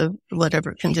because of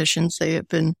whatever conditions they have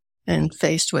been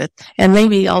faced with. And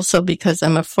maybe also because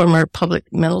I'm a former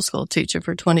public middle school teacher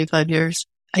for 25 years.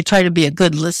 I try to be a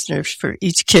good listener for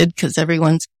each kid because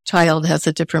everyone's child has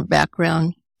a different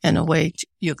background and a way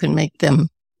you can make them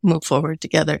move forward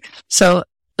together. So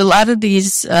a lot of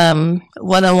these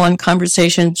one-on-one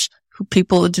conversations,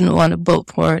 people who didn't want to vote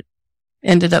for it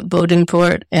ended up voting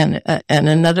for it. And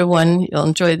another one, you'll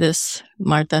enjoy this,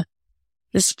 Martha.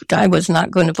 This guy was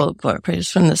not going to vote for it. He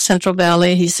was from the Central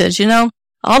Valley. He says,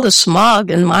 all the smog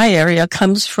in my area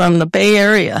comes from the Bay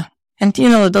Area. And,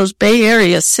 those Bay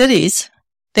Area cities,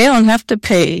 they don't have to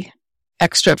pay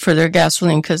extra for their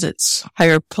gasoline because it's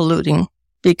higher polluting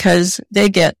because they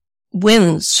get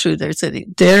winds through their city.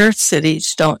 Their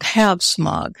cities don't have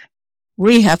smog.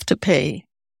 We have to pay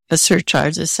a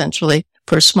surcharge essentially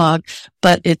for smog,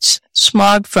 but it's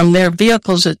smog from their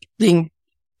vehicles that's being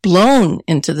blown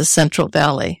into the Central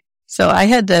Valley. So I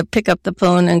had to pick up the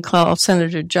phone and call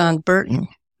Senator John Burton.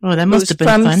 Oh, that must have been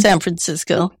from fun. San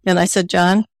Francisco. And I said,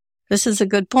 John, this is a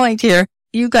good point here.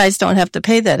 You guys don't have to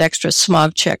pay that extra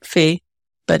smog check fee,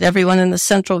 but everyone in the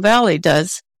Central Valley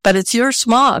does. But it's your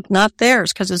smog, not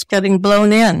theirs, because it's getting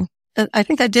blown in. I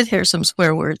think I did hear some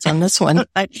swear words on this one.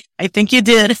 I think you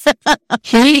did.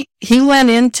 He went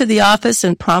into the office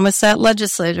and promised that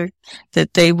legislator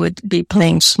that they would be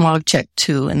paying smog check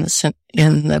too in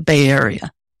the Bay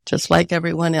Area, just like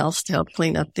everyone else to help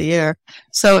clean up the air.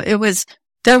 So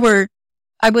there were,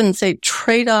 I wouldn't say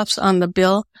trade-offs on the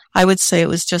bill. I would say it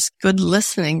was just good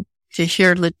listening to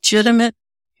hear legitimate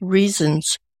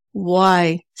reasons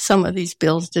why some of these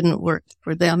bills didn't work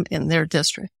for them in their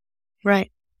district. Right.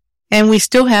 And we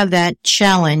still have that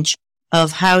challenge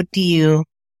of how do you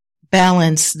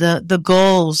balance the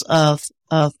goals of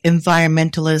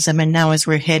environmentalism. And now as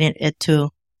we're heading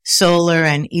into solar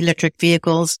and electric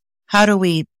vehicles, how do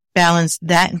we balance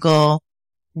that goal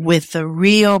with the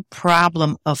real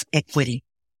problem of equity?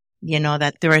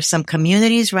 That there are some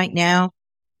communities right now,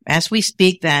 as we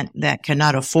speak, that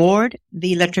cannot afford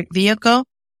the electric vehicle,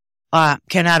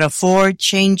 cannot afford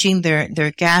changing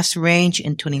their gas range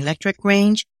into an electric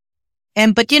range.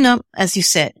 But as you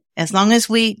said, as long as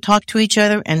we talk to each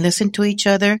other and listen to each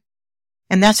other,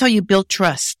 and that's how you build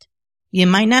trust. You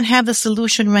might not have the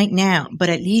solution right now, but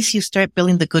at least you start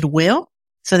building the goodwill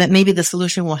so that maybe the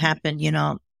solution will happen,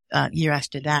 year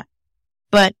after that.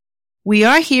 But we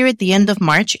are here at the end of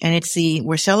March, and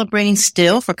we're celebrating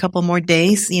still for a couple more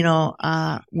days,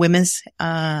 Women's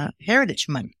Heritage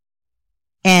Month.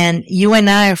 And you and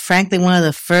I are frankly one of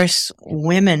the first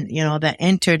women, that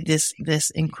entered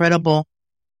this incredible,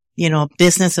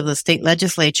 business of the state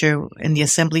legislature in the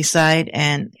assembly side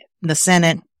and the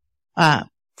Senate.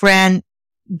 Fran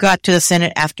got to the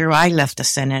Senate after I left the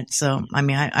Senate. So,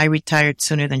 I retired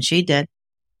sooner than she did.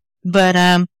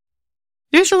 But,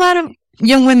 there's a lot of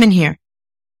young women here.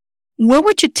 what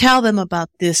would you tell them about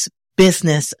this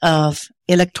business of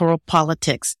electoral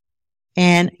politics?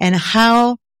 And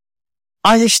how,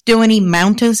 are there still any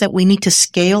mountains that we need to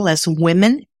scale as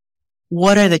women?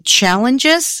 What are the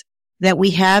challenges that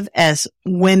we have as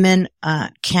women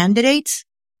candidates?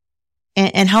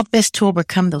 And how best to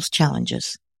overcome those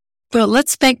challenges? Well,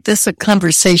 let's make this a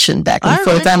conversation back and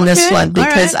forth on this one,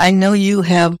 because I know you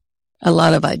have a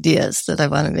lot of ideas that I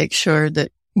want to make sure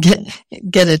that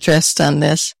get addressed on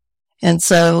this. And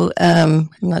so, I'm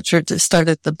not sure to start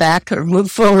at the back or move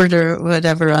forward or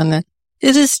whatever on that.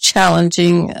 It is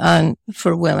challenging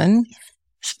for women,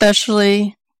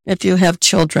 especially if you have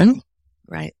children.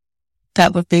 Right.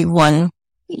 That would be one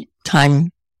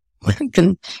time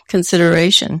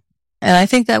consideration. And I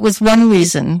think that was one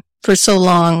reason for so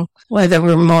long why there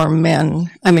were more men.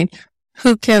 I mean,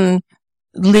 who can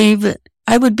leave?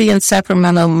 I would be in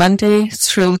Sacramento Monday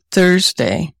through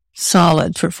Thursday,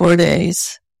 solid for 4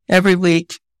 days, every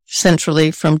week,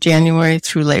 centrally from January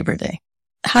through Labor Day.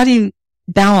 How do you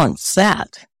balance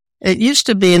that? It used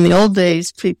to be in the old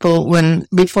days,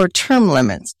 before term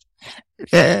limits,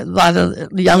 a lot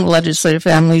of young legislative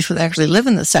families would actually live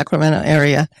in the Sacramento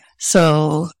area.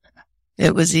 So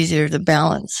it was easier to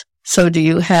balance. So do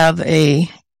you have a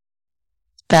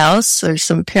spouse or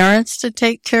some parents to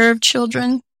take care of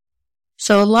children?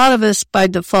 So a lot of us by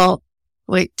default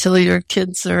wait till your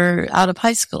kids are out of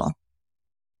high school.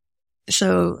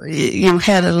 So you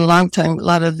had a long time, a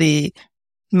lot of the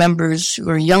members who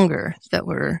were younger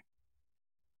were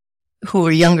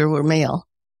male,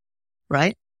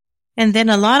 right? And then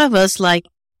a lot of us, like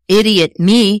idiot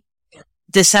me,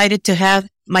 decided to have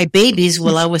my babies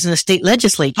while I was in the state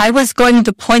legislature. I was going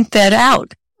to point that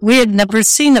out. We had never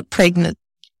seen a pregnant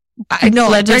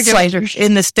legislator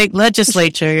in the state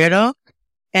legislature, you know?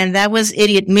 And that was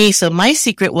idiot me. So my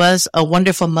secret was a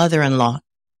wonderful mother-in-law.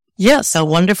 Yes. A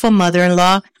wonderful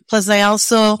mother-in-law. Plus I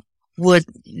also would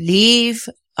leave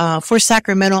for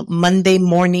Sacramento Monday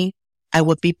morning. I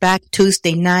would be back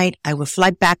Tuesday night. I would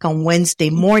fly back on Wednesday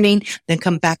morning, then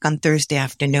come back on Thursday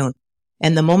afternoon.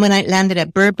 And the moment I landed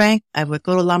at Burbank, I would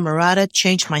go to La Mirada,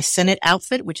 change my Senate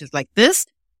outfit, which is like this,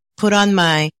 put on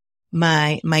my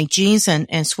jeans and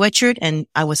sweatshirt, and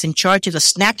I was in charge of the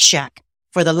snack shack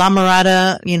for the La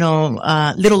Mirada,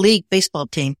 Little League baseball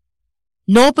team.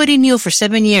 Nobody knew for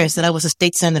 7 years that I was a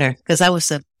state senator because I was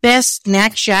the best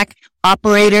snack shack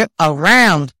operator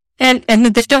around. And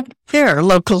they don't care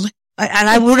locally. And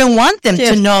I wouldn't want them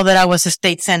to know that I was a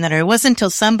state senator. It wasn't until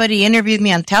somebody interviewed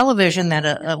me on television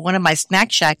that one of my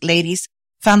snack shack ladies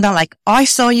found out, like, I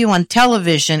saw you on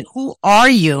television. Who are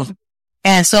you?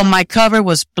 And so my cover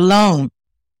was blown.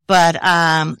 But,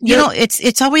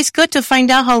 it's always good to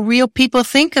find out how real people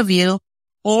think of you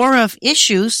or of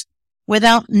issues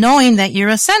without knowing that you're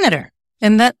a senator.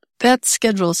 And that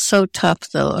schedule is so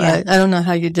tough, though. Yeah. I don't know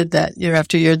how you did that year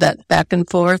after year, that back and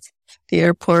forth, the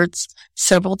airports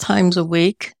several times a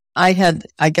week. I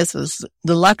guess it was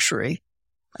the luxury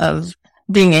of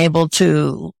being able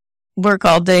to work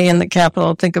all day in the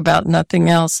Capitol, think about nothing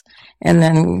else, and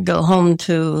then go home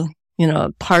to,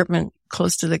 apartment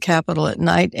close to the Capitol at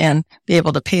night and be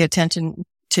able to pay attention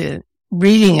to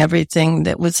reading everything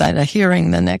that was at a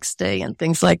hearing the next day and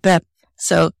things like that.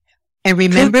 So, and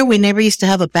remember, we never used to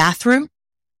have a bathroom.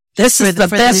 This is the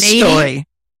best story.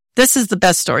 This is the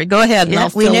best story. Go ahead. Yeah,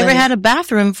 we never had a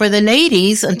bathroom for the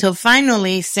ladies until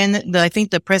finally I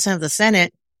think the president of the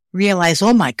Senate realized,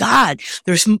 oh my God,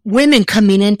 there's women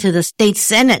coming into the state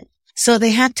Senate. So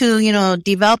they had to,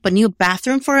 develop a new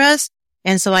bathroom for us.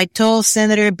 And so I told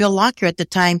Senator Bill Lockyer at the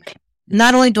time,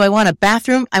 not only do I want a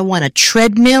bathroom, I want a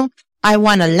treadmill, I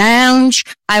want a lounge,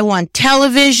 I want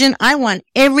television, I want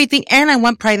everything, and I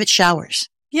want private showers.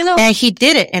 And he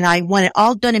did it, and I want it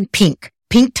all done in pink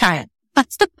tile.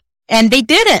 And they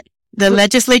did it. The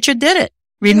legislature did it.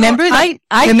 Remember that?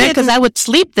 Because I would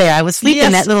sleep there. I would sleep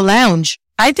in that little lounge.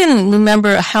 I didn't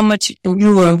remember how much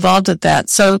you were involved with that.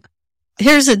 So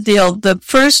here's the deal. The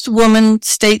first woman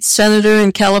state senator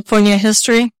in California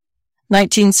history,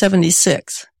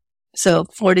 1976. So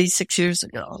 46 years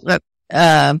ago,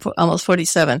 almost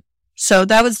 47. So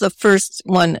that was the first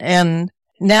one. And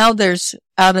now there's,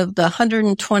 out of the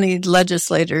 120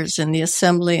 legislators in the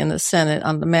Assembly and the Senate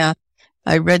on the math,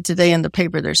 I read today in the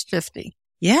paper there's 50.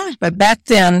 Yeah. But back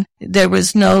then, there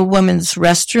was no women's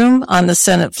restroom on the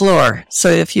Senate floor. So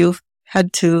if you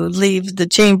had to leave the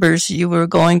chambers, you were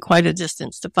going quite a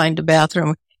distance to find a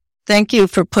bathroom. Thank you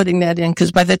for putting that in,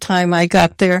 because by the time I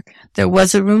got there, there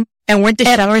was a room. And weren't the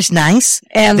showers nice?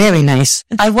 And very nice.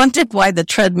 I wondered why the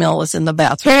treadmill was in the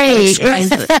bathroom. Hey.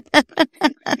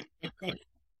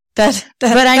 But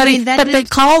they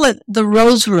call it the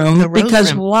Rose Room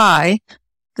because room. Why?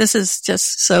 This is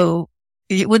just so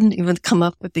you wouldn't even come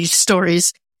up with these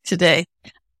stories today,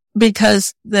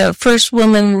 because the first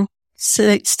woman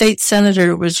state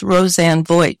senator was Roseanne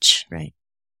Voigt. Right.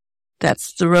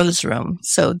 That's the Rose Room.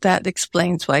 So that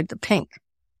explains why the pink.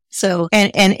 So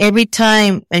and every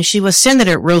time, and she was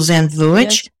Senator Roseanne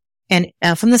Voigt, yes.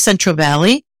 And from the Central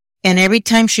Valley, and every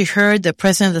time she heard the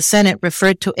president of the Senate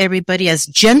referred to everybody as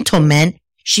gentlemen,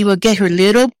 she would get her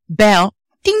little bell,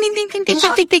 ding, ding, ding, ding, ding,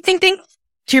 ding, ding, ding, ding, ding,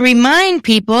 to remind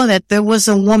people that there was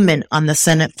a woman on the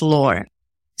Senate floor.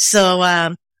 So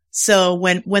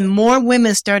when more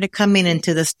women started coming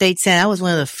into the state Senate, I was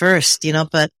one of the first,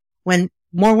 but when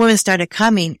more women started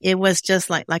coming, it was just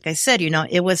like I said,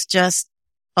 it was just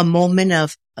a moment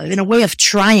of, in a way of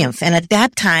triumph. And at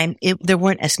that time, there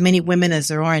weren't as many women as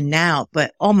there are now,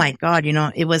 but oh my God,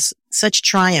 it was such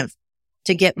triumph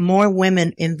to get more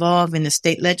women involved in the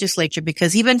state legislature,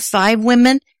 because even 5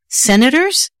 women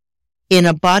senators in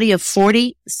a body of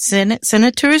 40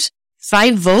 senators,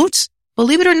 5 votes,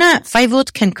 believe it or not, 5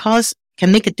 votes can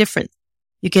make a difference.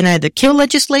 You can either kill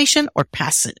legislation or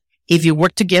pass it if you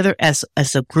work together as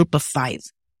a group of 5,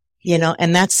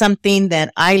 and that's something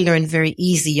that I learned very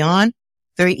easy on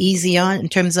in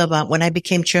terms of when I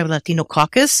became chair of the Latino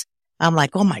caucus. I'm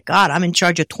like, oh my God, I'm in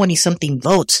charge of 20 something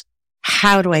votes.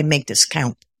 How do I make this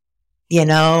count?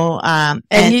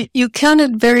 And you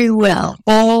counted very well.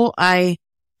 Oh, I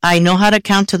know how to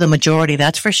count to the majority.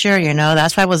 That's for sure.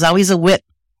 That's why I was always a whip.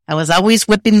 I was always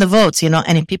whipping the votes,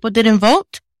 and if people didn't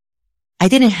vote, I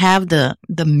didn't have the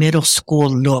middle school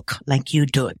look like you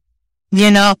do.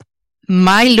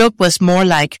 My look was more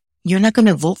like, you're not going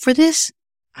to vote for this?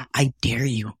 I dare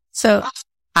you. So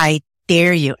I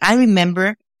dare you. I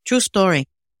remember, true story,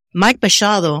 Mike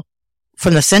Machado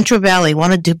from the Central Valley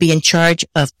wanted to be in charge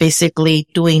of basically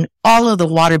doing all of the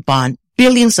water bond,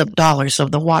 billions of dollars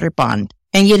of the water bond.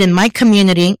 And yet in my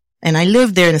community, and I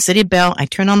lived there in the city of Bell, I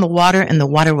turned on the water and the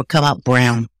water would come out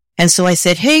brown. And so I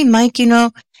said, hey, Mike,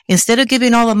 instead of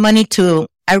giving all the money to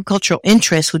agricultural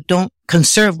interests who don't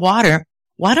conserve water,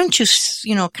 why don't you,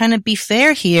 kind of be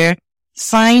fair here,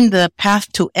 find the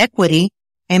path to equity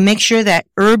and make sure that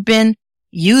urban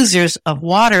users of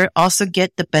water also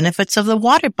get the benefits of the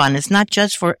water bond. It's not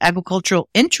just for agricultural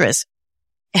interests.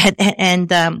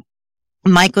 And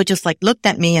Michael just looked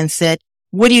at me and said,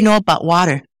 what do you know about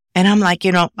water? And I'm like,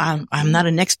 I'm not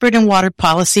an expert in water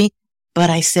policy,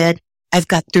 but I said, I've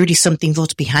got 30 something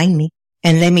votes behind me.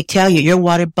 And let me tell you, your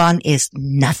water bond is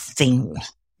nothing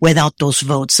without those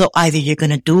votes. So either you're going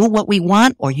to do what we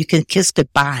want or you can kiss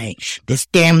goodbye this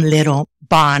damn little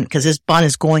bond, because this bond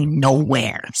is going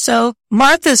nowhere. So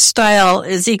Martha's style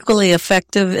is equally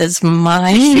effective as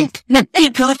mine.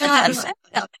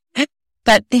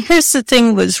 But here's the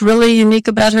thing was really unique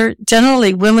about her.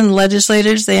 Generally, women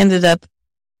legislators, they ended up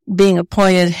being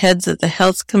appointed heads of the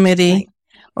Health Committee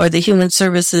or the Human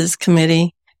Services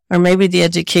Committee or maybe the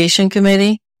Education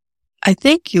Committee. I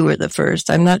think you were the first.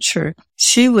 I'm not sure.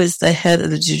 She was the head of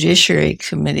the Judiciary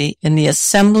Committee in the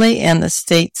Assembly and the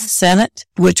State Senate,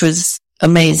 which was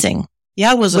amazing.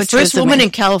 Yeah, I was the first woman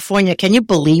in California. Can you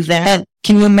believe that? And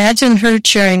can you imagine her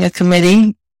chairing a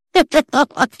committee?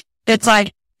 It's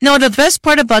like, no, the best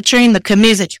part about chairing the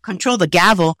committee is that you control the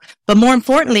gavel. But more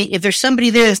importantly, if there's somebody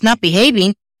there that's not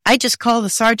behaving, I just call the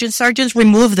sergeants,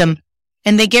 remove them,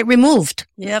 and they get removed.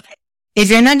 Yep. If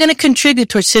you're not going to contribute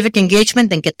towards civic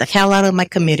engagement, then get the hell out of my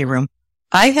committee room.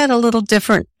 I had a little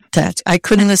different touch. I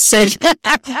couldn't have said,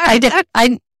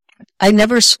 I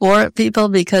never swore at people,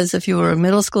 because if you were a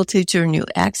middle school teacher and you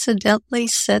accidentally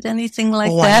said anything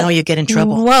like that. I know you get in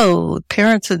trouble. Whoa,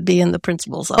 parents would be in the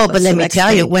principal's office. Oh, but let me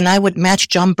tell you, when I would match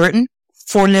John Burton,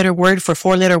 4-letter word for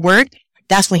 4-letter word,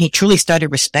 that's when he truly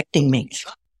started respecting me.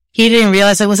 He didn't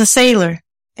realize I was a sailor.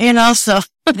 So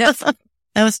that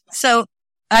was so.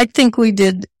 I think we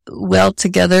did well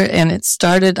together, and it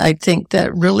started, I think,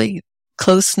 that really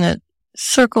close-knit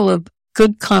circle of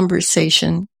good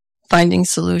conversation, finding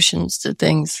solutions to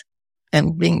things,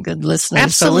 and being good listeners.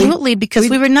 Absolutely, because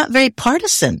we were not very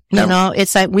partisan. No.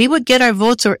 It's like we would get our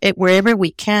votes wherever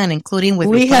we can, including with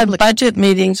We had budget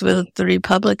meetings with the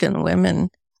Republican women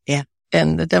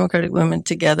and the Democratic women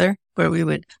together, where we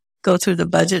would go through the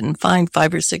budget and find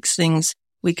 5 or 6 things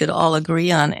we could all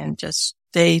agree on and just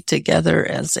stay together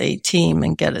as a team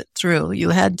and get it through.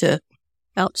 You had to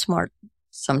outsmart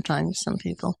sometimes some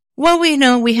people. Well,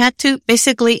 we had to.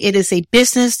 Basically, it is a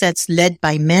business that's led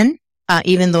by men,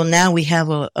 even though now we have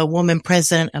a woman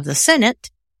president of the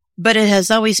Senate. But it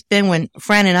has always been, when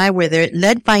Fran and I were there,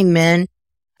 led by men.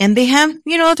 And they have,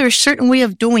 there's a certain way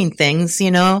of doing things,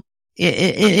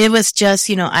 it was just,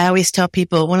 I always tell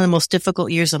people one of the most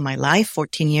difficult years of my life,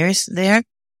 14 years there,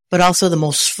 but also the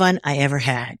most fun I ever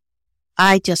had.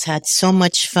 I just had so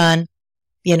much fun,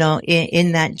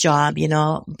 in that job,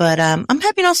 but, I'm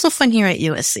having also fun here at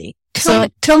USC. So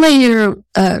tell me your,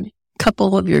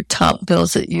 couple of your top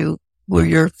bills that were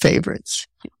your favorites.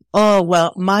 Oh,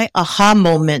 well, my aha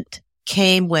moment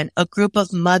came when a group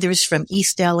of mothers from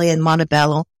East LA and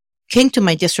Montebello came to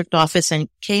my district office and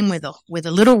came with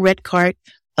a little red cart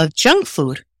of junk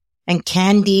food and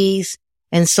candies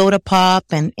and soda pop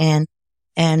and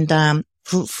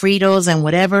Fritos and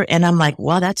whatever. And I'm like,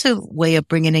 wow, that's a way of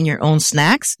bringing in your own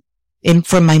snacks. And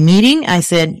for my meeting, I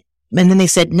said, and then they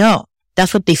said, no,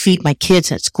 that's what they feed my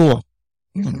kids at school.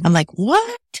 Mm-hmm. I'm like,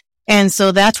 what? And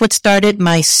so that's what started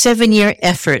my 7-year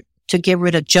effort to get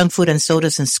rid of junk food and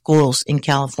sodas in schools in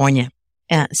California.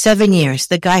 7 years.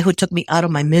 The guy who took me out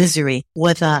of my misery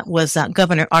was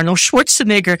Governor Arnold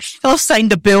Schwarzenegger. I'll sign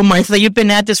the bill, Martha. You've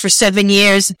been at this for 7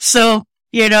 years. So,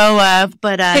 hey,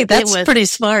 that's pretty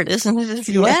smart, isn't it?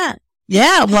 Yeah.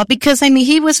 Yeah. Well, because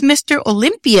he was Mr.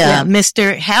 Olympia,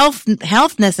 Mr.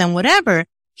 Healthness and whatever.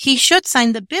 He should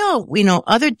sign the bill.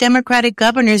 Other Democratic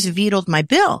governors vetoed my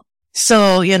bill.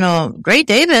 So, Gray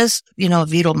Davis,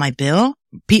 vetoed my bill.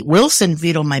 Pete Wilson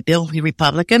vetoed my bill. He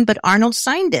Republican, but Arnold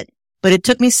signed it. But it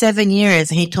took me 7 years,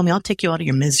 and he told me, I'll take you out of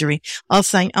your misery. I'll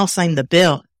sign the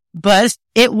bill. But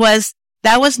that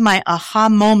was my aha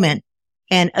moment.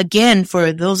 And again,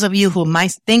 for those of you who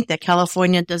might think that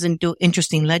California doesn't do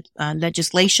interesting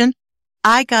legislation,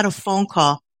 I got a phone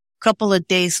call a couple of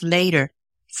days later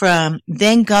from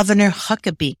then Governor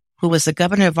Huckabee, who was the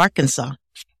governor of Arkansas.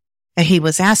 And he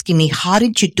was asking me, how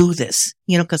did you do this?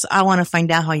 Cause I want to find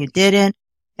out how you did it.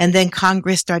 And then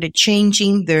Congress started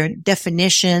changing their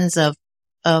definitions of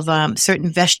certain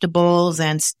vegetables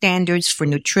and standards for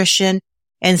nutrition.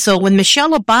 And so when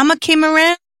Michelle Obama came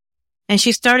around and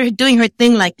she started doing her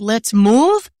thing like, let's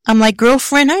move, I'm like,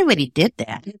 girlfriend, I already did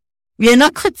that.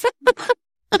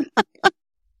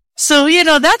 So,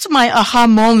 that's my aha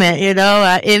moment,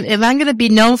 if I'm going to be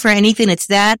known for anything, it's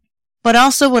that. But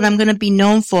also what I'm going to be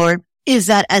known for is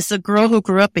that as a girl who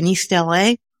grew up in East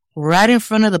LA, right in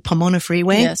front of the Pomona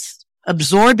Freeway,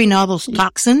 absorbing all those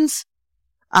toxins.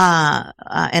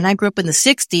 And I grew up in the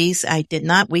 60s.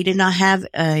 We did not have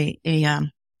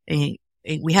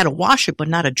we had a washer, but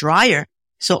not a dryer.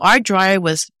 So our dryer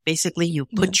was basically you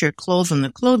put your clothes on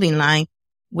the clothing line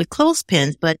with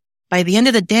clothespins. But by the end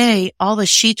of the day, all the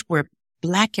sheets were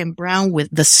black and brown with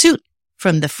the soot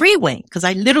from the freeway. Cause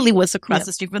I literally was across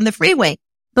the street from the freeway.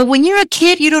 But when you're a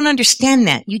kid, you don't understand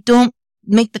that. You don't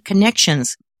make the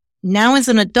connections. Now as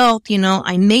an adult,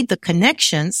 I made the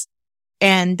connections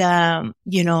and,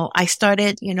 I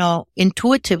started,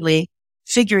 intuitively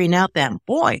figuring out that,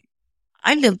 boy,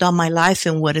 I lived all my life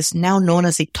in what is now known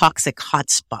as a toxic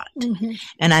hotspot. Mm-hmm.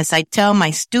 And as I tell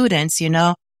my students,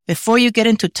 before you get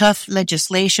into tough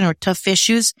legislation or tough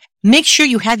issues, make sure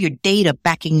you have your data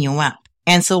backing you up.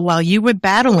 And so while you were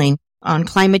battling on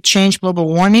climate change, global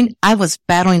warming, I was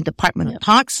battling Department of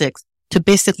Toxics to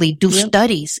basically do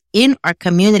studies in our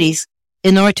communities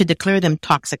in order to declare them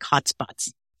toxic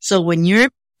hotspots. So when your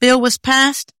bill was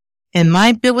passed and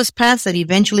my bill was passed that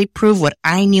eventually proved what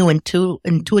I knew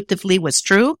intuitively was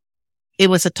true, it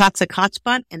was a toxic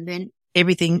hotspot and then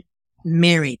everything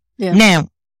married. Yeah. Now,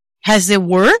 has it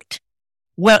worked?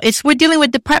 Well, we're dealing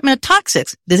with Department of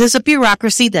Toxics. This is a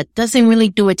bureaucracy that doesn't really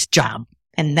do its job.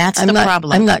 And that's the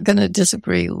problem. I'm not going to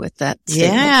disagree with that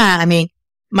statement. Yeah.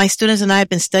 My students and I have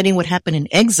been studying what happened in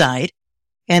Exide,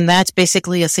 and that's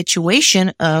basically a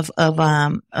situation of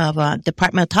Department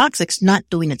of Toxics not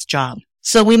doing its job.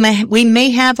 So we may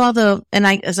have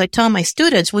as I tell my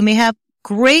students, we may have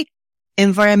great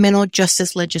environmental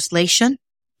justice legislation,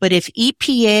 but if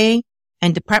EPA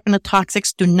and Department of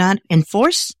Toxics do not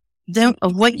enforce, then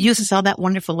of what use is all that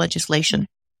wonderful legislation?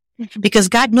 Because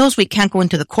God knows we can't go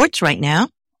into the courts right now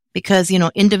because,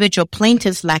 individual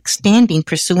plaintiffs lack standing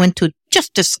pursuant to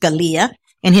Justice Scalia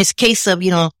in his case of,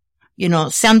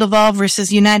 Sandoval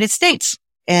versus United States.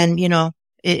 And,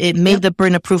 it made the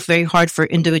burden of proof very hard for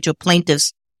individual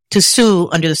plaintiffs to sue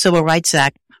under the Civil Rights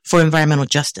Act for environmental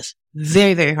justice.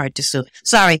 Very, very hard to sue.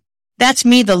 Sorry. That's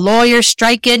me, the lawyer,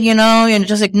 strike it, and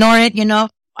just ignore it,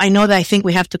 I know that I think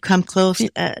we have to come close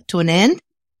to an end.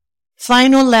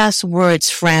 Final last words,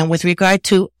 Fran, with regard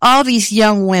to all these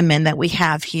young women that we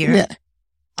have here. Yeah.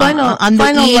 Final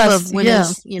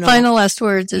last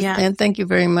words. And thank you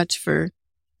very much for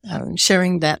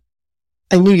sharing that.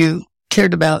 I knew you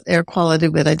cared about air quality,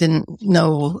 but I didn't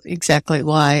know exactly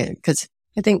why, because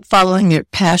I think following your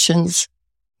passions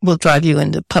will drive you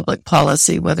into public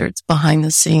policy, whether it's behind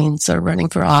the scenes or running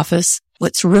for office.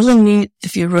 What's really neat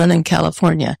if you run in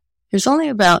California, there's only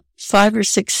about 5 or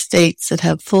 6 states that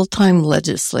have full-time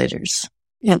legislators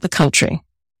in the country.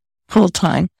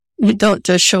 Full-time. You don't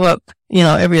just show up,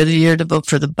 every other year to vote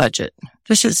for the budget.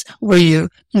 This is where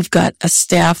you've got a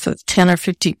staff of 10 or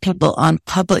 15 people on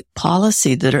public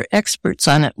policy that are experts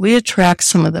on it. We attract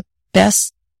some of the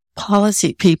best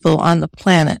policy people on the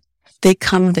planet. They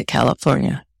come to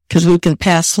California because we can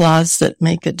pass laws that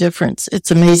make a difference.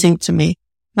 It's amazing to me.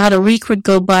 Not a week would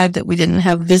go by that we didn't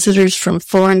have visitors from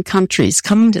foreign countries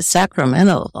coming to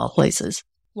Sacramento, of all places.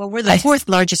 Well, we're the 4th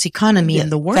largest economy in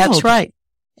the world. That's right.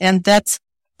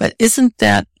 But isn't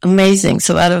that amazing?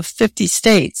 So out of 50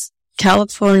 states,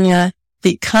 California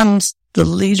becomes the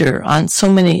leader on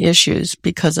so many issues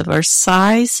because of our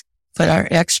size, but our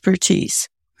expertise.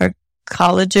 Our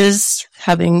colleges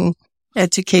having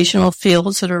educational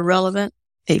fields that are relevant,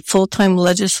 a full-time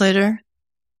legislator,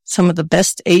 some of the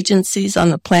best agencies on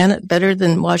the planet, better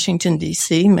than Washington,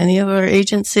 D.C., many of our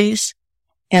agencies,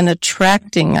 and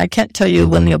attracting. I can't tell you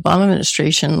when the Obama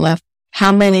administration left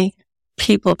how many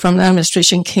people from the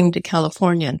administration came to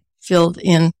California and filled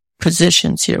in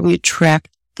positions here. We attract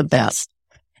the best.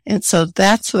 And so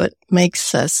that's what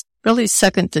makes us really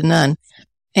second to none.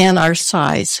 And our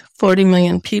size, 40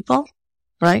 million people,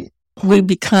 right? We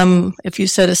become, if you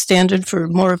set a standard for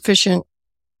more efficient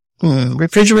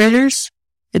refrigerators,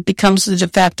 it becomes the de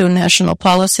facto national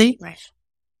policy. Right.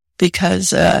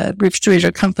 Because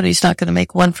refrigerator company's not going to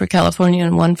make one for California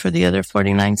and one for the other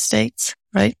 49 states,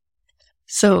 right?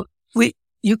 So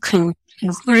you can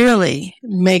really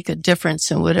make a difference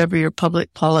in whatever your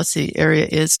public policy area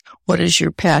is. What is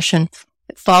your passion?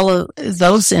 Follow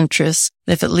those interests.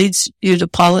 If it leads you to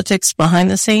politics behind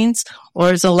the scenes or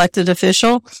as an elected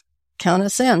official, count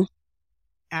us in.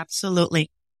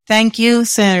 Absolutely. Thank you,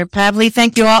 Senator Pavley.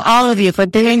 Thank you all of you for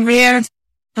being here.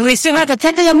 We still have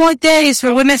 10 more days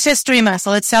for Women's History Month, so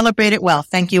let's celebrate it well.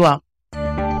 Thank you all.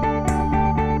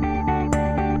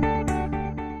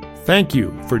 Thank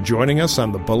you for joining us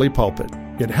on The Bully Pulpit.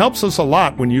 It helps us a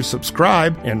lot when you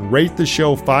subscribe and rate the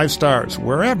show 5 stars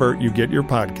wherever you get your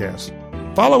podcasts.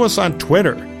 Follow us on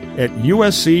Twitter at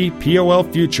USC POL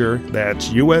Future. That's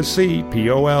USC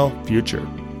POL Future.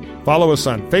 Follow us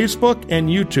on Facebook and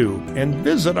YouTube and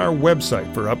visit our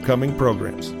website for upcoming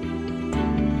programs.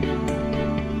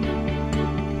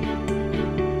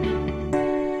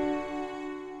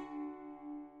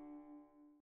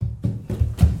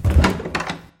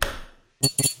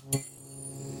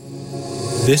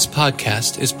 This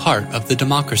podcast is part of the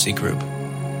Democracy Group,